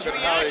take a look at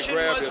how he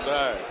grabbed his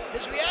eye.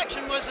 His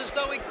reaction was as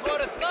though he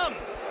caught a thumb.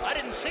 I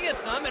didn't see a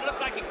thumb. It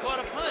looked like he caught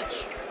a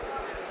punch.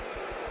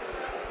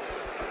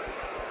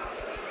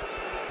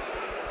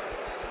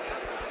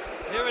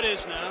 Here it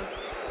is now.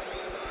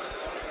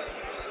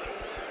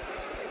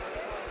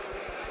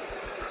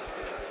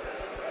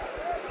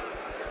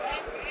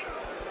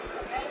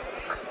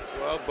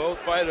 Well, both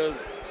fighters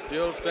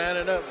still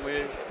standing up.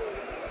 We're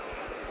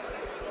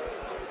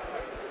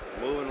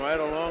moving right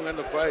along in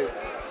the fight.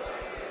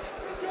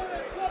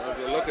 If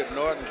you look at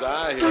Norton's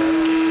eye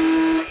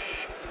here,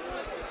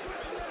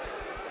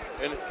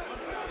 and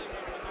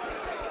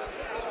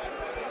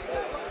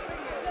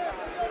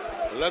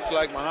it looks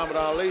like Muhammad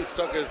Ali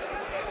stuck his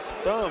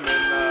thumb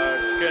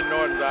in Ken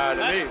Norton's eye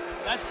to me.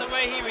 That's the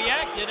way he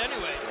reacted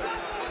anyway.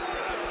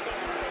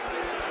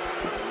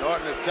 And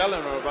Norton is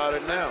telling her about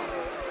it now.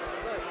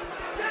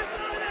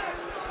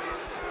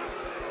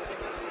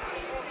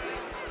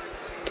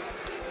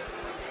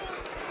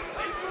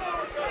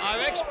 Our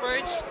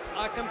experts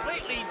are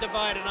completely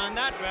divided on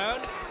that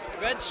round.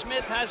 Red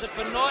Smith has it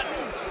for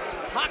Norton,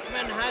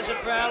 Hockman has it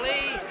for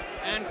Ali,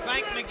 and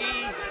Frank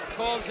McGee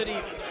calls it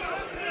even.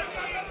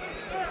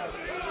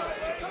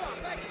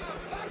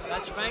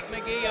 That's Frank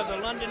McGee of the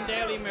London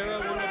Daily Mirror,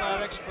 one of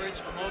our experts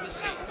from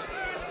overseas.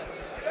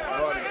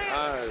 Norton's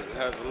eye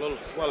has a little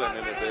swelling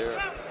in it there,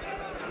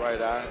 his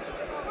right eye.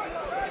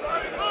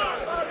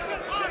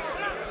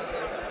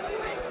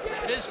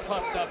 It is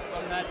puffed up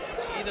from that,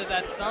 either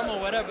that thumb or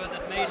whatever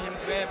that made him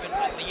grab it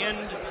at the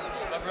end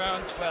of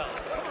round 12.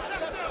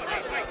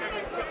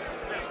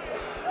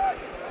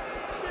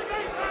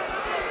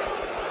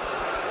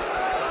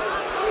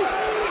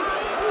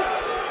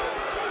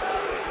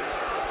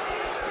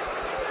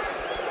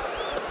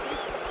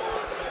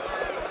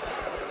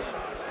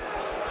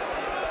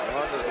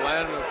 Norton is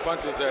landing the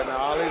punches there now.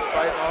 Ali's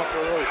fighting off the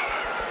ropes.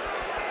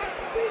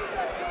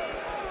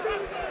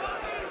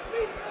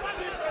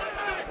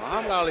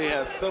 Muhammad Ali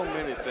has so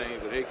many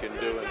things that he can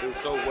do and do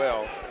so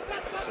well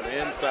from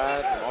the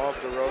inside, from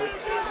off the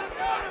ropes.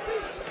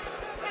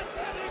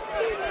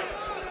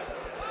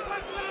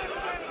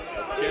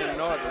 But Ken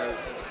Norton has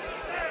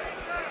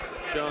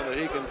shown that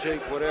he can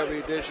take whatever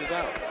he dishes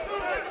out.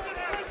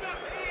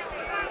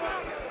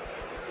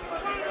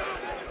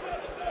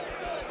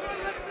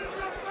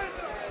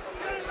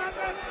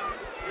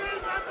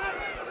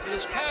 It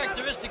is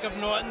characteristic of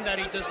Norton that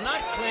he does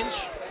not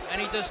clinch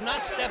and he does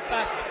not step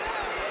backwards.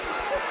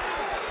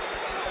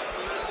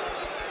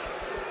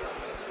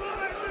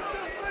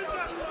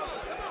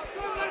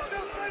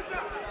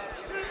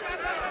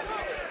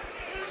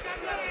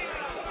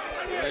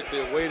 Right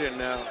there waiting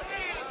now.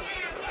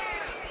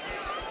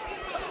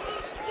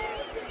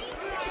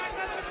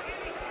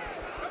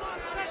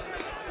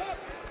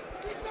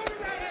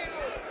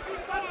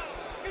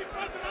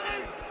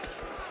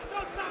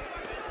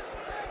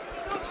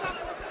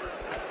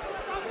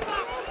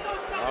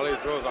 Ali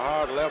throws a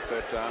hard left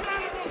that time.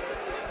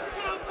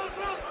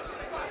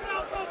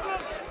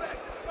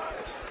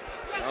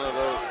 None of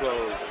those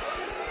closed.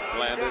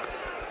 Landed.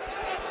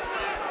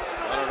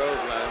 None of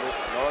those landed.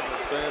 Norton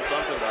is saying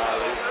something to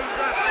Ali.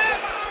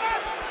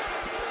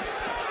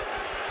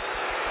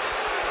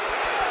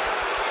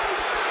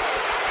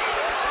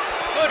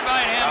 Good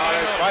right hand. Now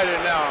they're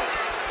fighting now.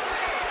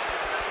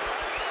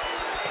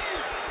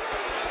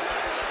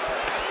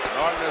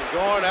 Norton is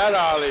going at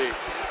Ali.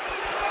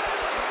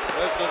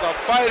 This is a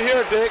fight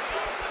here, Dick.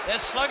 They're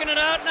slugging it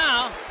out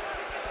now.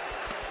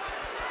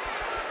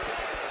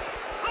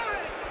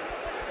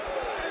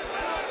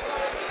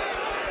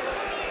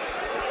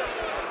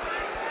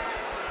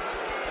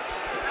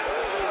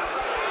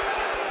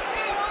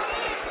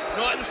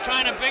 Norton's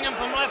trying to bring him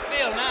from left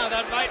field now.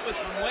 That right was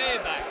from way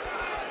back.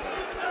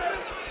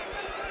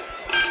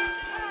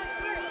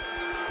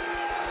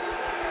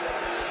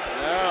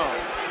 Now,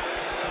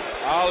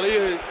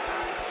 Ali's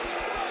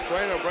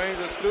trainer brings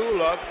the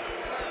stool up.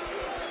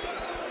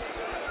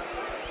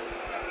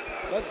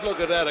 Let's look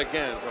at that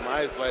again from an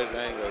isolated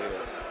angle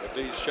here at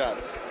these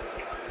shots.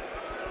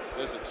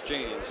 This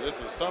exchange. This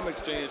is some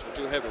exchange for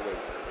two heavyweights.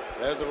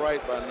 There's a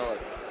right by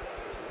Norton.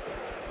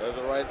 There's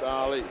a right by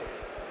Ali.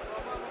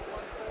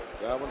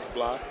 That one's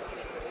blocked.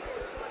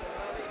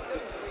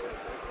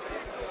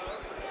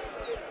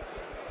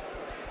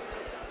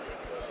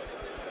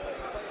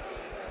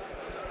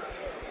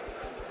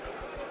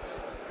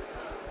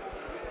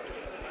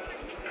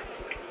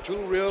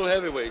 Two real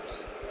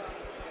heavyweights.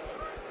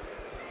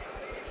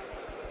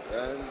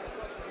 And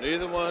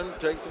neither one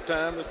takes the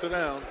time to sit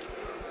down.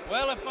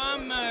 Well, if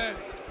I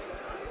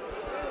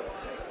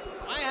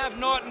have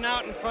Norton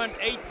out in front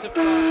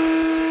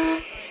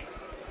 8-5.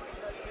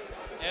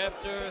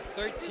 after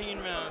 13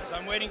 rounds.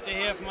 I'm waiting to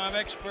hear from our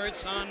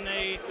experts on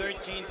the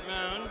 13th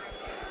round.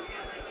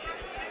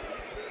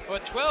 For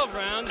 12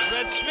 rounds,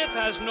 Red Smith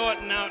has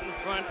Norton out in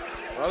front.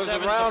 Well, this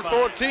is round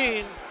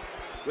 14.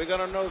 We're going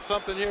to know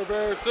something here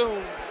very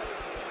soon.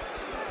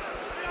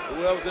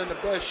 Whoever's in the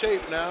best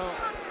shape now.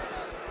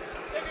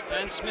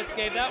 And Smith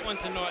gave that one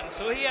to Norton,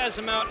 so he has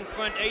him out in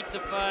front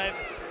 8-5,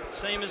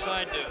 same as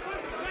I do.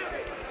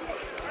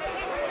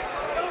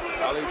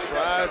 Ali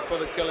tried for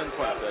the killing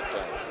punch that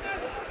time.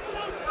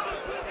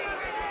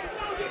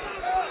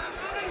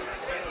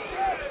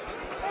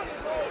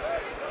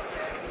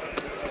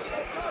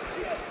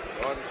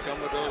 Norton's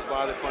coming with those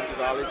body punches.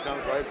 Ali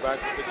comes right back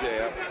with the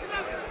jab.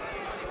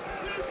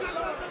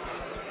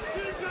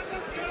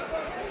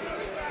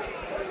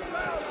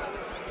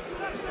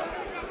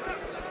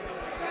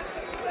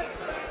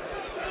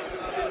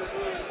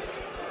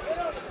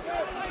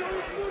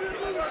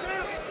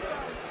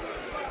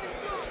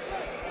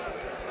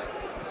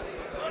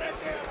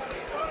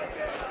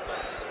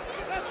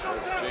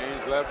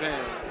 Left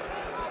hand.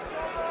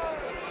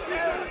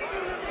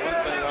 One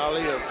thing,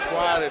 Ali has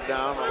quieted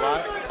down a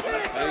lot,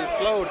 and he's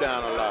slowed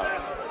down a lot.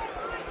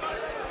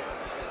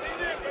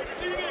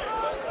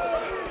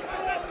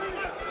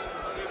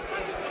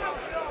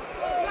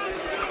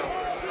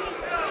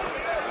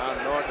 Now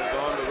Norton's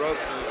on the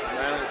ropes, and his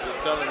manager's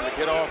telling him to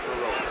get off the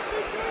ropes.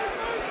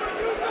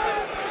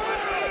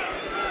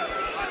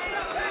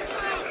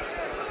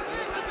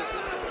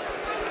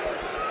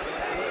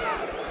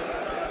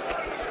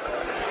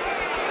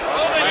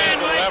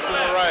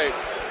 Right.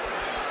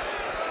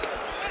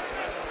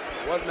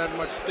 Wasn't that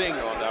much sting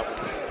on that one.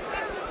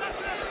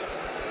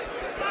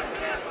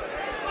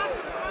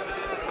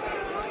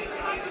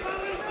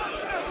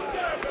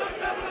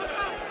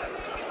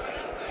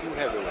 Two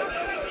heavyweights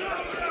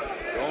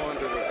going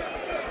to the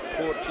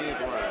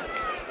 14th round.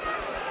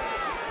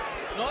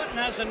 Norton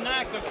has a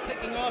knack of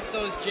picking off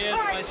those jabs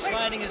by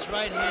sliding his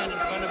right hand in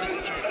front of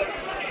his chin.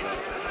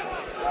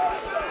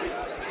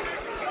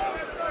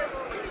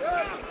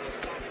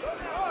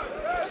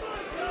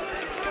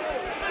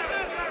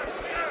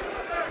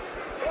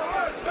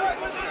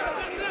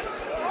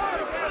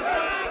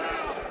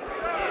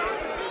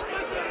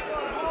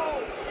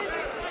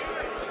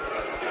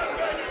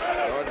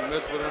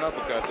 Missed with an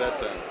uppercut that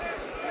time.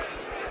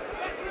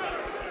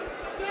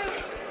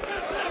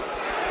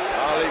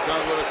 Ali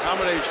comes with a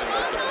combination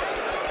that time.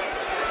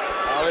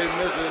 Ali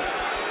misses,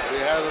 but he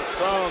has a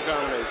strong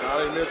combination.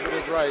 Ali missed with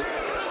his right.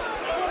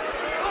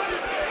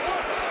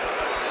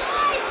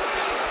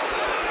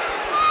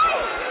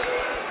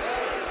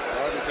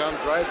 Norton comes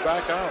right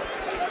back out.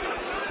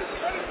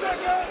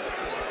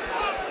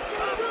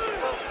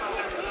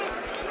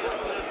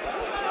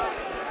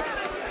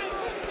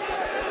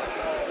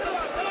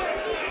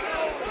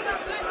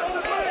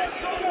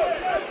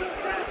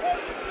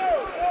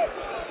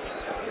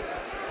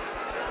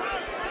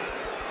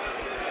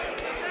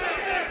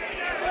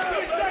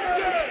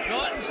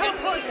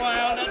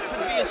 Well, that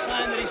could be a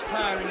sign that he's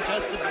tiring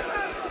just a bit.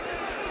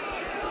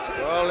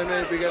 Well, he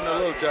may be getting a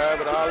little tired,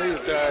 but Ali's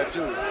tired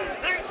too.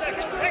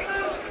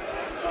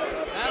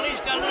 Ali's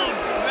got a little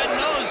red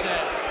nose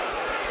there.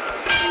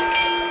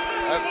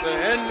 That's the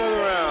end of the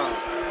round.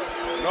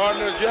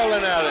 Norton is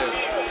yelling at him.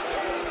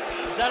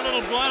 Is that a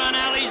little blood on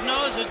Ali's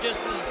nose or just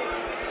a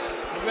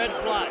red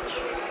blotch?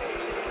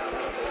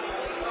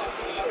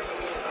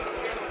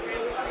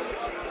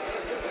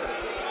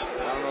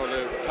 I don't know,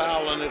 they're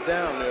piling it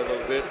down there a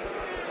little bit.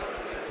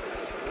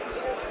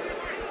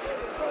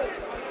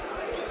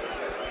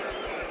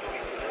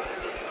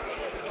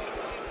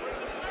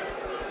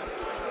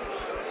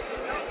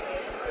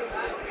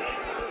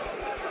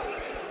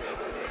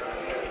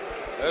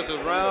 This is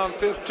round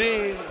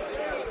 15.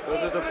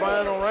 This is the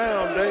final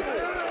round, Dick.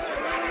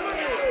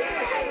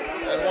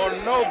 And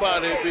won't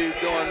nobody be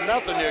doing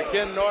nothing here.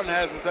 Ken Norton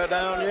hasn't sat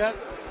down yet.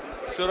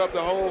 Stood up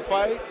the whole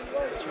fight.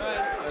 That's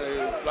right. And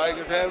it's like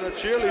he's having a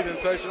cheerleading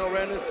session over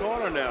in this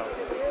corner now.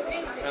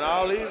 And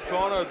Ali's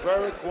corner is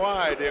very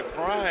quiet. They're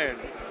crying.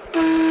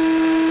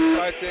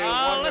 Like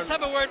let's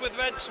have a word with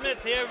Red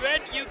Smith here.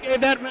 Red, you gave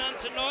that round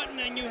to Norton,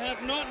 and you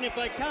have Norton, if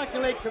I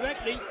calculate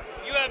correctly,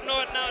 you have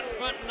Norton out in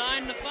front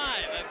 9-5.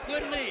 A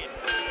good lead.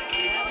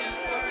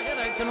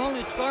 I can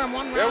only score him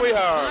one There round we at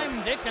a are.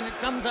 time, Dick, and it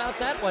comes out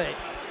that way.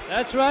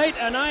 That's right,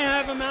 and I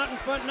have him out in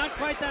front, not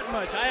quite that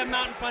much. I have him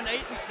out in front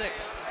 8-6.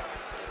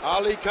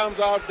 Ali comes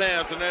out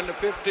dancing in the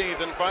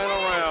 15th and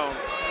final round.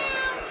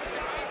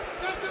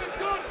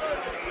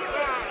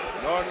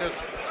 Norton is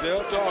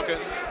still talking.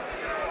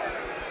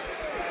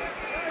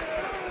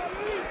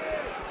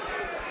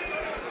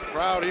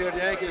 Crowd here at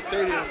Yankee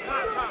Stadium.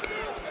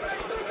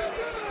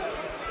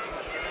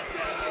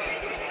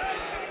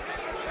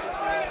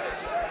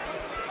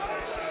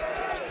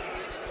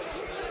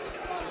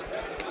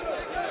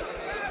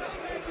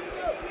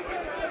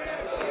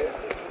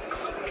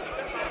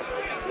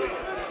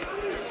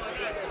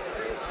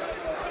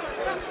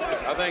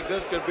 I think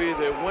this could be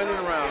the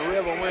winning round.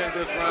 Whoever wins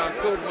this round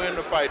could win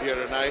the fight here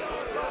tonight,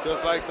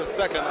 just like the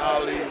second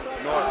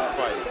Ali-Norton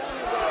fight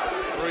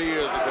 3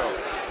 years ago.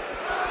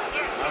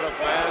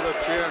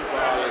 cheering for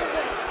Ali.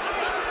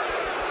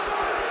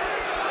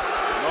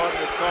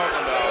 Norton is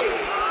talking to Ali.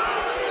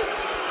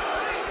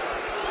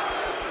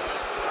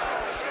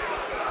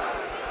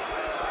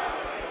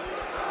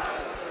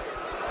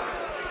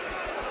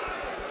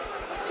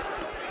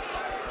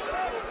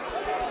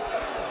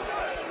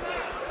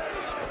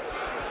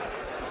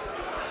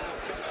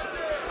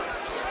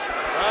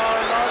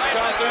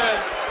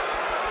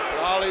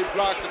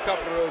 Blocked a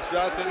couple of those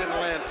shots. They didn't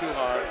land too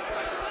hard.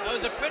 That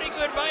was a pretty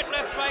good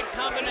right-left-right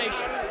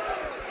combination.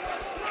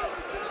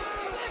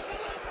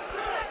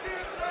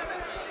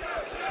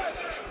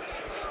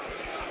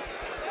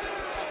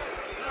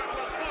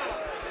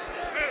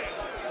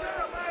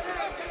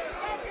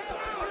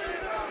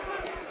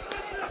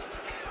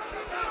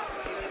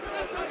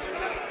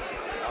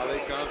 Ali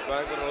comes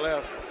back with a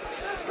left.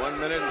 1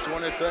 minute and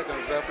 20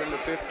 seconds left in the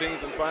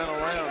 15th and final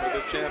round of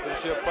this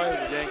championship fight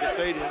at Yankee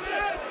Stadium.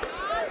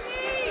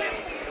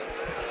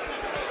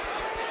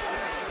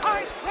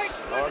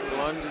 Norton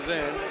lunges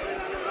in.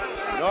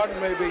 Norton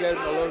may be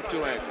getting a little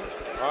too anxious.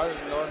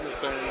 Norton is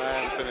saying, I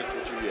haven't finished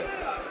with you yet.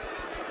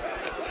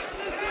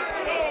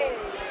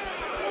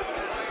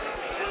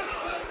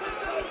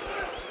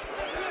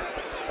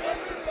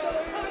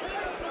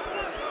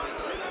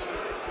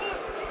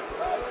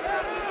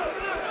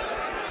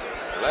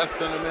 Less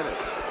than a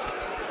minute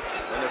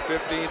in the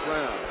 15th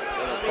round.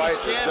 And the fight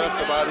is just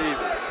about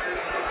even.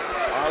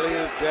 Ali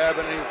is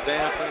jabbing, he's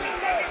dancing,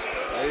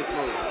 he's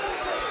moving.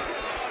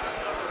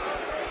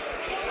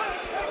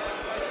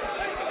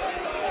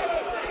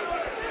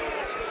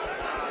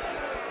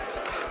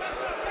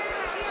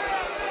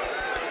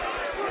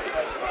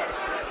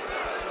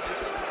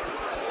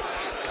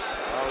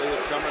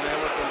 Coming in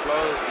with some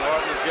blows.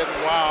 Norton is getting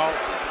wild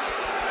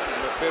in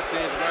the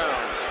 15th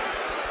round.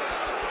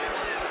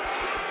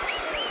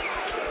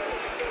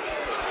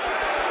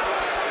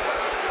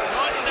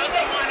 Norton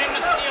doesn't want him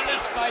to steal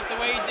this fight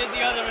the way he did the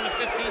other in the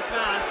 15th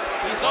round.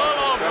 He's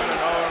all over him.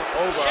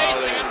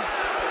 Chasing him.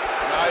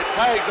 Now he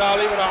tags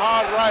Ali with a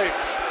hard right.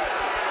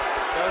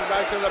 Comes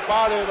back to the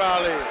body of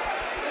Ali.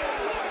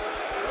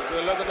 As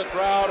we look at the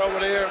crowd over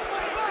there,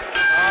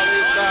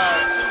 Ali's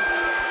side.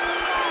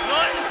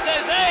 Norton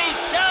says, hey,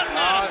 he's shouting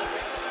at him.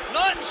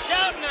 Norton's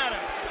shouting at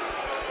him.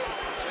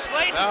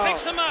 Slayton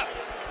picks him up.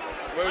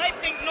 I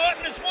think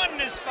Norton has won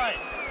this fight.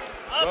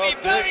 I'll be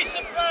very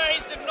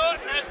surprised if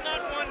Norton has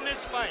not won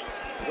this fight.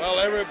 Well,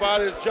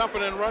 everybody's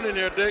jumping and running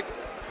here, Dick.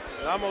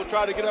 And I'm going to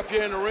try to get up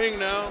here in the ring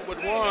now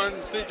with Warren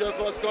and see just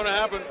what's going to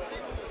happen.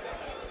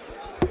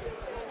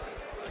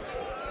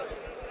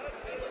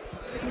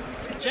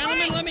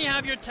 Gentlemen, let me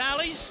have your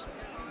tallies.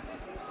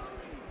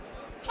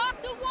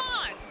 Talk to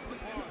Juan.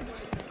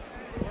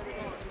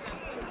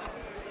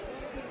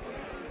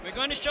 We're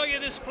going to show you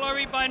this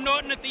flurry by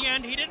Norton at the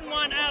end. He didn't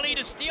want Ali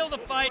to steal the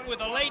fight with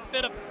a late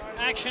bit of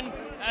action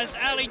as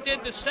Ali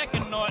did the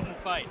second Norton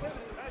fight.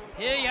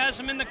 Here he has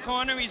him in the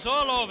corner. He's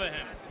all over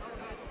him.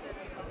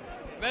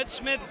 Red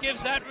Smith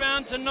gives that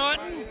round to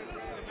Norton.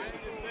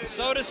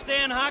 So does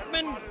Stan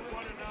Hockman.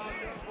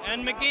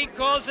 And McGee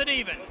calls it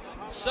even.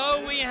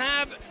 So we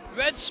have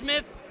Red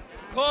Smith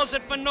calls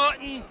it for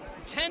Norton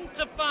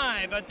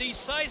 10-5, a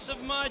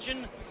decisive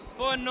margin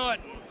for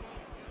Norton.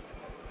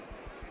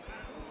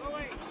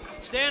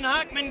 Stan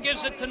Hockman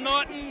gives it to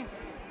Norton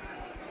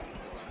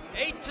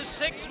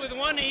 8-6 with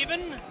one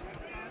even.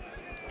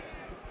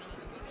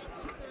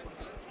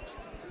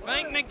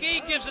 Frank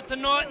McGee gives it to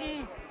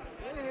Norton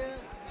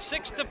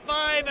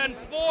 6-5 and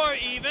 4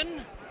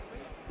 even.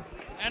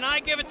 And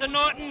I give it to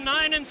Norton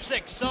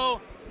 9-6.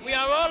 So we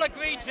are all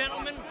agreed,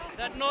 gentlemen,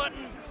 that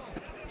Norton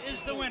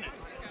is the winner.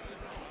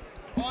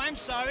 Oh, I'm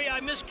sorry,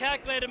 I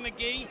miscalculated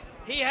McGee.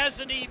 He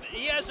has it even.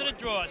 He has it a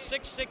draw,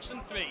 6-6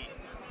 and 3.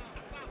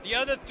 The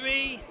other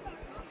three,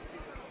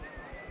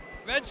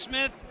 Red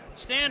Smith,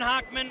 Stan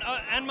Hockman,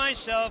 and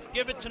myself,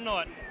 give it to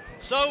Norton.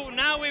 So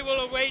now we will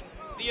await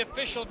the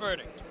official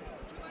verdict.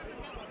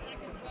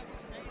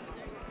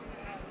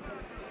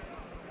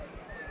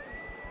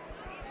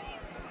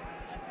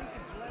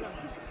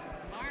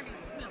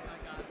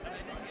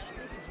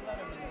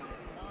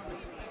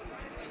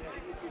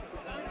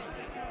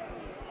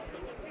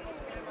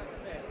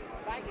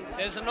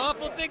 There's an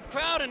awful big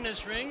crowd in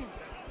this ring.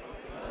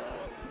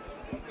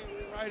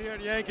 Right here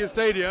at Yankee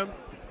Stadium,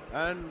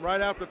 and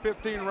right after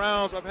 15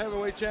 rounds of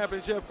heavyweight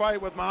championship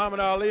fight with Muhammad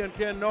Ali and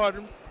Ken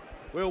Norton,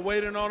 we're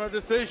waiting on a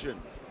decision.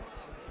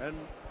 And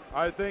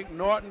I think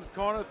Norton's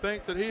corner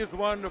thinks that he's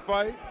won the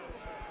fight,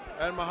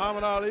 and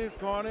Muhammad Ali's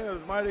corner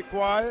is mighty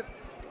quiet,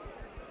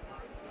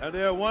 and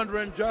they're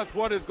wondering just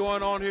what is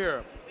going on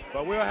here.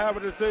 But we'll have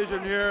a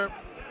decision here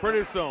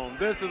pretty soon.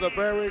 This is a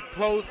very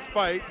close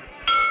fight.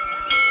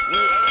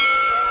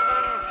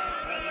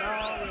 And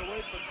now we'll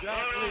wait for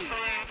Jack Lee.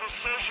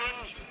 Decision.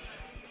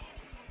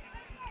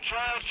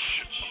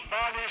 Judge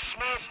Bobby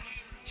Smith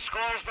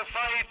scores the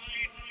fight.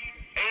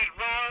 8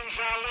 rounds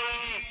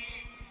Ali,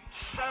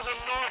 7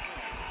 Norton.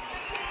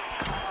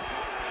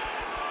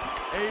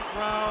 8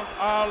 rounds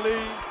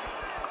Ali,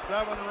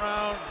 7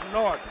 rounds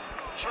Norton.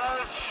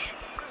 Judge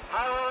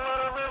Harold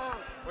Letterman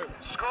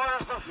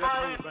Scores the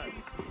fight.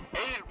 8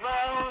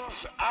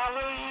 rounds,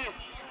 Ali.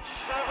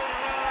 7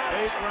 rounds.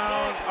 8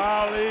 rounds,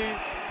 Ali.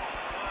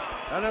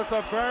 And it's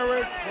a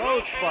very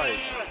close fight.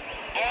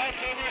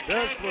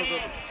 This was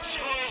a...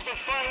 Scores the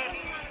fight.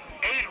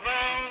 8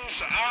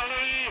 rounds,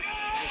 Ali.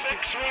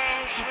 6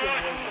 rounds,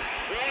 Norton.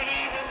 1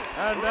 even.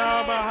 And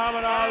now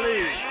Muhammad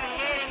Ali.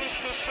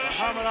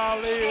 Muhammad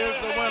Ali is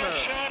the winner.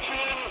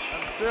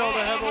 And still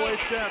the heavyweight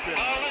champion.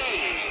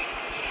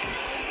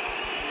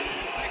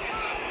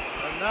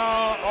 And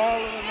now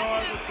all of the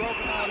noise is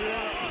broken out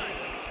here.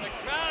 The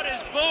crowd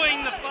is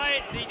booing the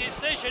fight, the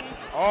decision.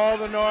 All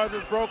the noise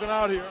is broken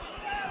out here.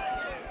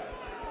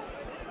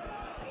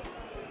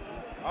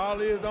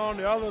 Ali is on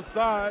the other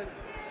side.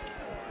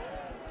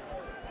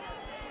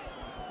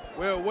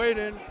 We're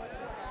waiting.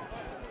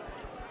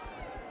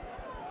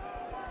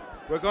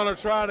 We're going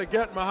to try to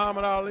get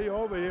Muhammad Ali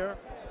over here.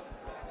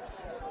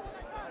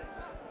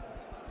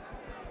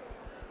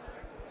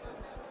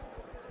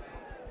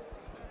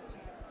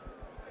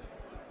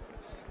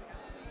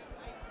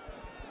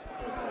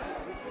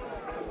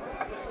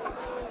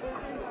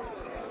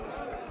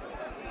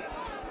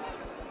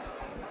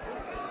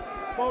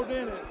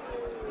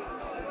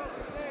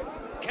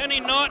 Kenny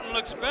Norton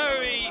looks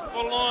very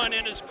forlorn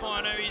in his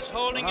corner. He's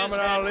holding his head.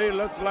 Muhammad Ali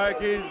looks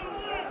like he's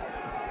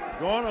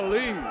going to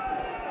leave.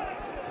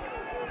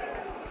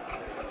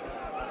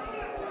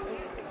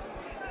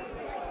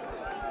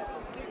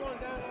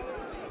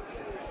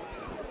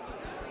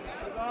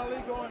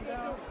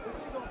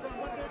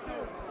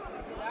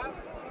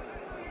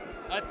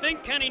 I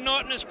think Kenny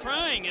Norton is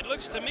crying. It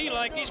looks to me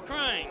like he's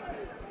crying.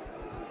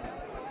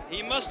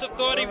 He must have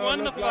thought he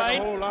won the fight.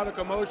 A whole lot of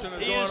commotion is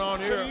He going is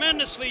on here.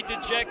 tremendously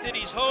dejected.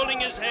 He's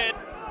holding his head.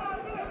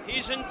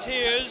 He's in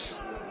tears.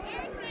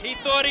 He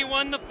thought he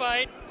won the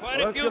fight. Quite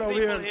a few people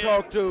here. Let's get over here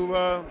and talk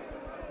to...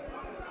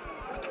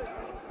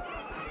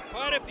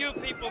 Quite a few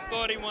people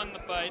thought he won the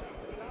fight.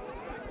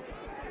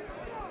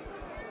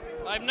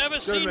 I've never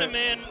seen a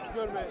man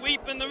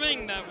weep in the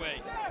ring that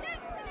way.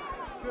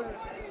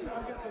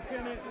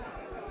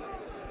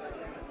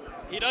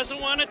 He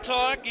doesn't want to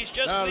talk. He's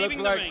just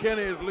leaving the ring. Looks like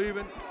Kenny is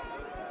leaving.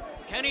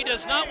 Kenny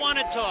does not want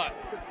to talk.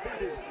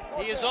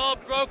 He is all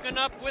broken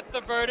up with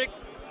the verdict.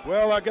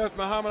 Well, I guess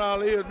Muhammad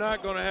Ali is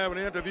not going to have an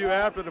interview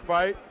after the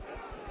fight.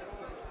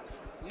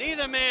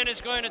 Neither man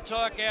is going to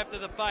talk after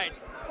the fight.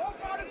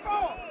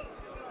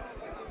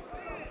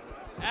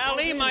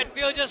 Ali might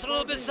feel just a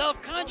little bit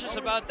self-conscious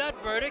about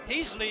that verdict.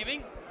 He's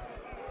leaving.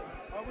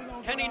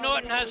 Kenny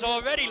Norton has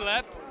already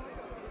left.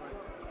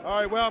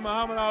 All right, well,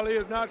 Muhammad Ali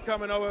is not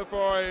coming over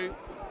for an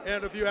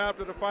interview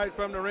after the fight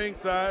from the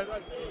ringside.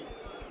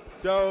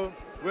 So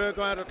we're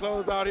going to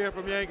close out here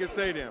from Yankee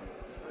Stadium.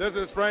 This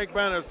is Frank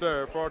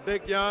Bannister for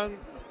Dick Young,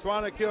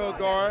 Twana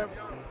Kilgore,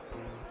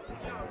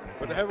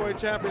 for the heavyweight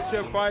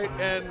championship fight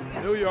in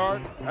New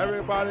York.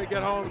 Everybody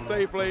get home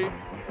safely.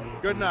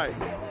 Good night.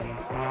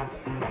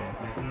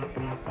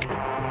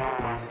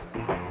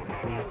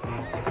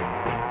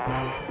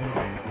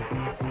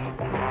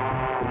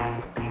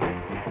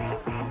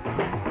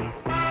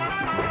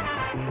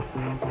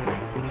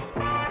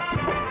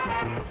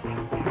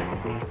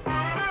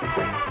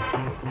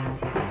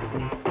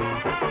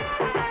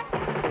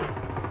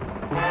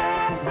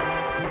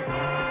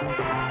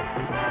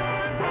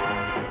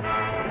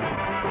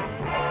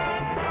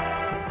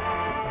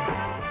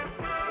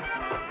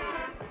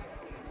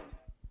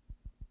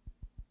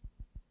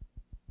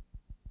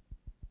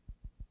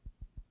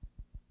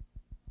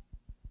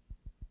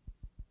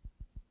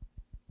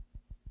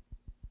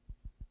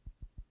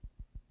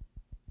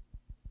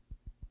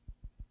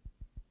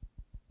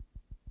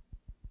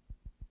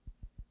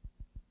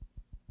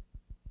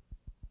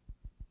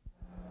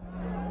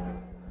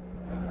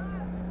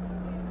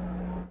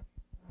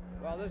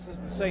 Well, this is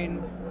the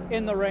scene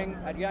in the ring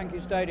at Yankee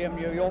Stadium,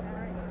 New York.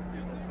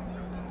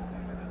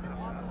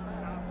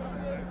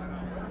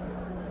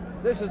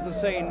 This is the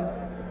scene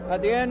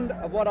at the end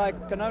of what I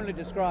can only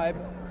describe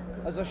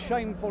as a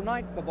shameful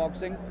night for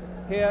boxing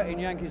here in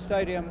Yankee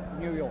Stadium,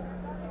 New York.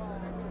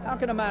 How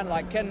can a man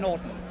like Ken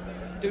Norton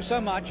do so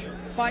much,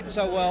 fight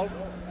so well,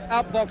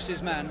 outbox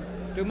his man,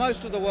 do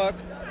most of the work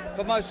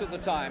for most of the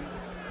time,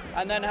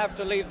 and then have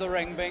to leave the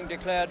ring being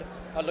declared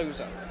a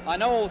loser? I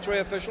know all three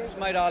officials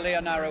made Ali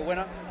a narrow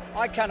winner.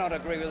 I cannot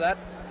agree with that,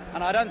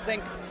 and I don't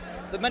think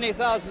the many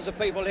thousands of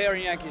people here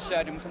in Yankee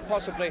Stadium can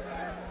possibly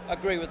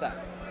agree with that.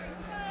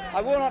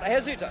 I will not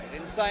hesitate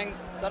in saying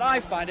that I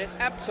find it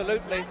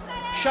absolutely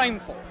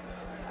shameful,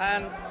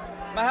 and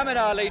Muhammad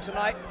Ali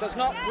tonight does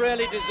not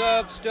really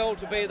deserve still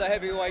to be the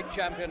heavyweight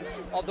champion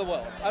of the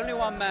world. Only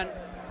one man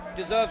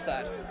deserves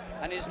that,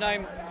 and his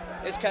name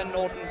is Ken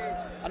Norton,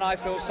 and I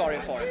feel sorry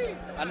for him.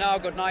 And now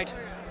good night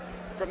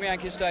from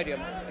Yankee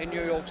Stadium in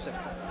New York City.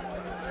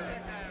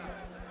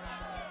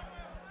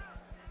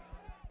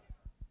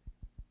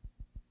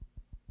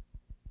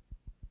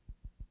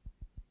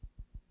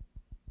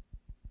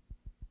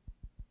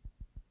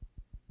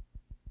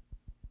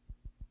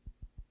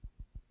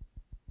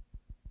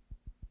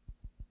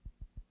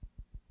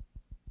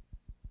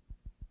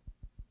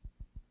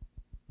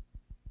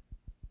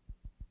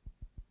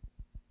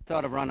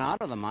 Sort of run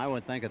out of them, I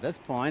would think, at this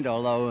point,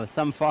 although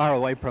some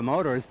faraway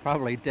promoter is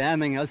probably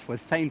damning us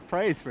with faint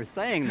praise for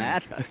saying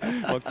that.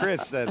 Well,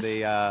 Chris,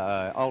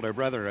 the older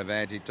brother of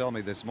Angie, told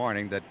me this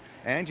morning that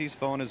Angie's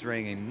phone is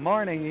ringing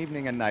morning,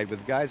 evening, and night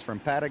with guys from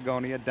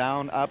Patagonia,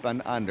 down, up,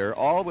 and under,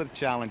 all with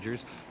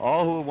challengers,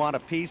 all who want a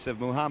piece of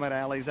Muhammad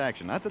Ali's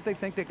action. Not that they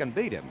think they can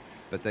beat him,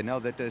 but they know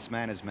that this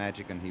man is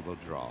magic and he will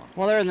draw.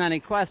 Well, there isn't any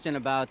question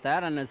about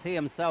that, and as he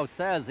himself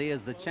says, he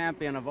is the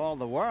champion of all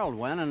the world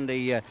when, and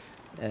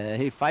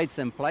he fights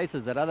in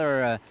places that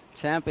other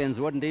champions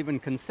wouldn't even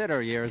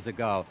consider years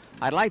ago.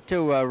 I'd like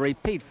to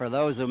repeat for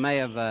those who may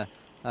have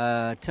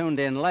tuned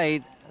in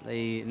late,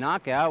 the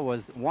knockout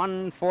was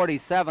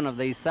 147 of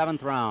the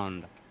 7th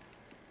round.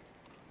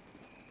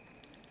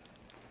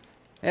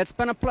 It's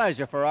been a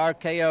pleasure for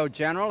RKO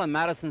General and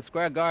Madison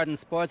Square Garden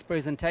Sports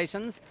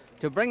Presentations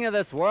to bring you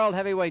this World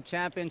Heavyweight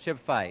Championship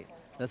fight.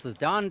 This is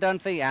Don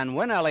Dunphy and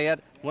Win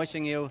Elliott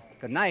wishing you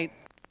good night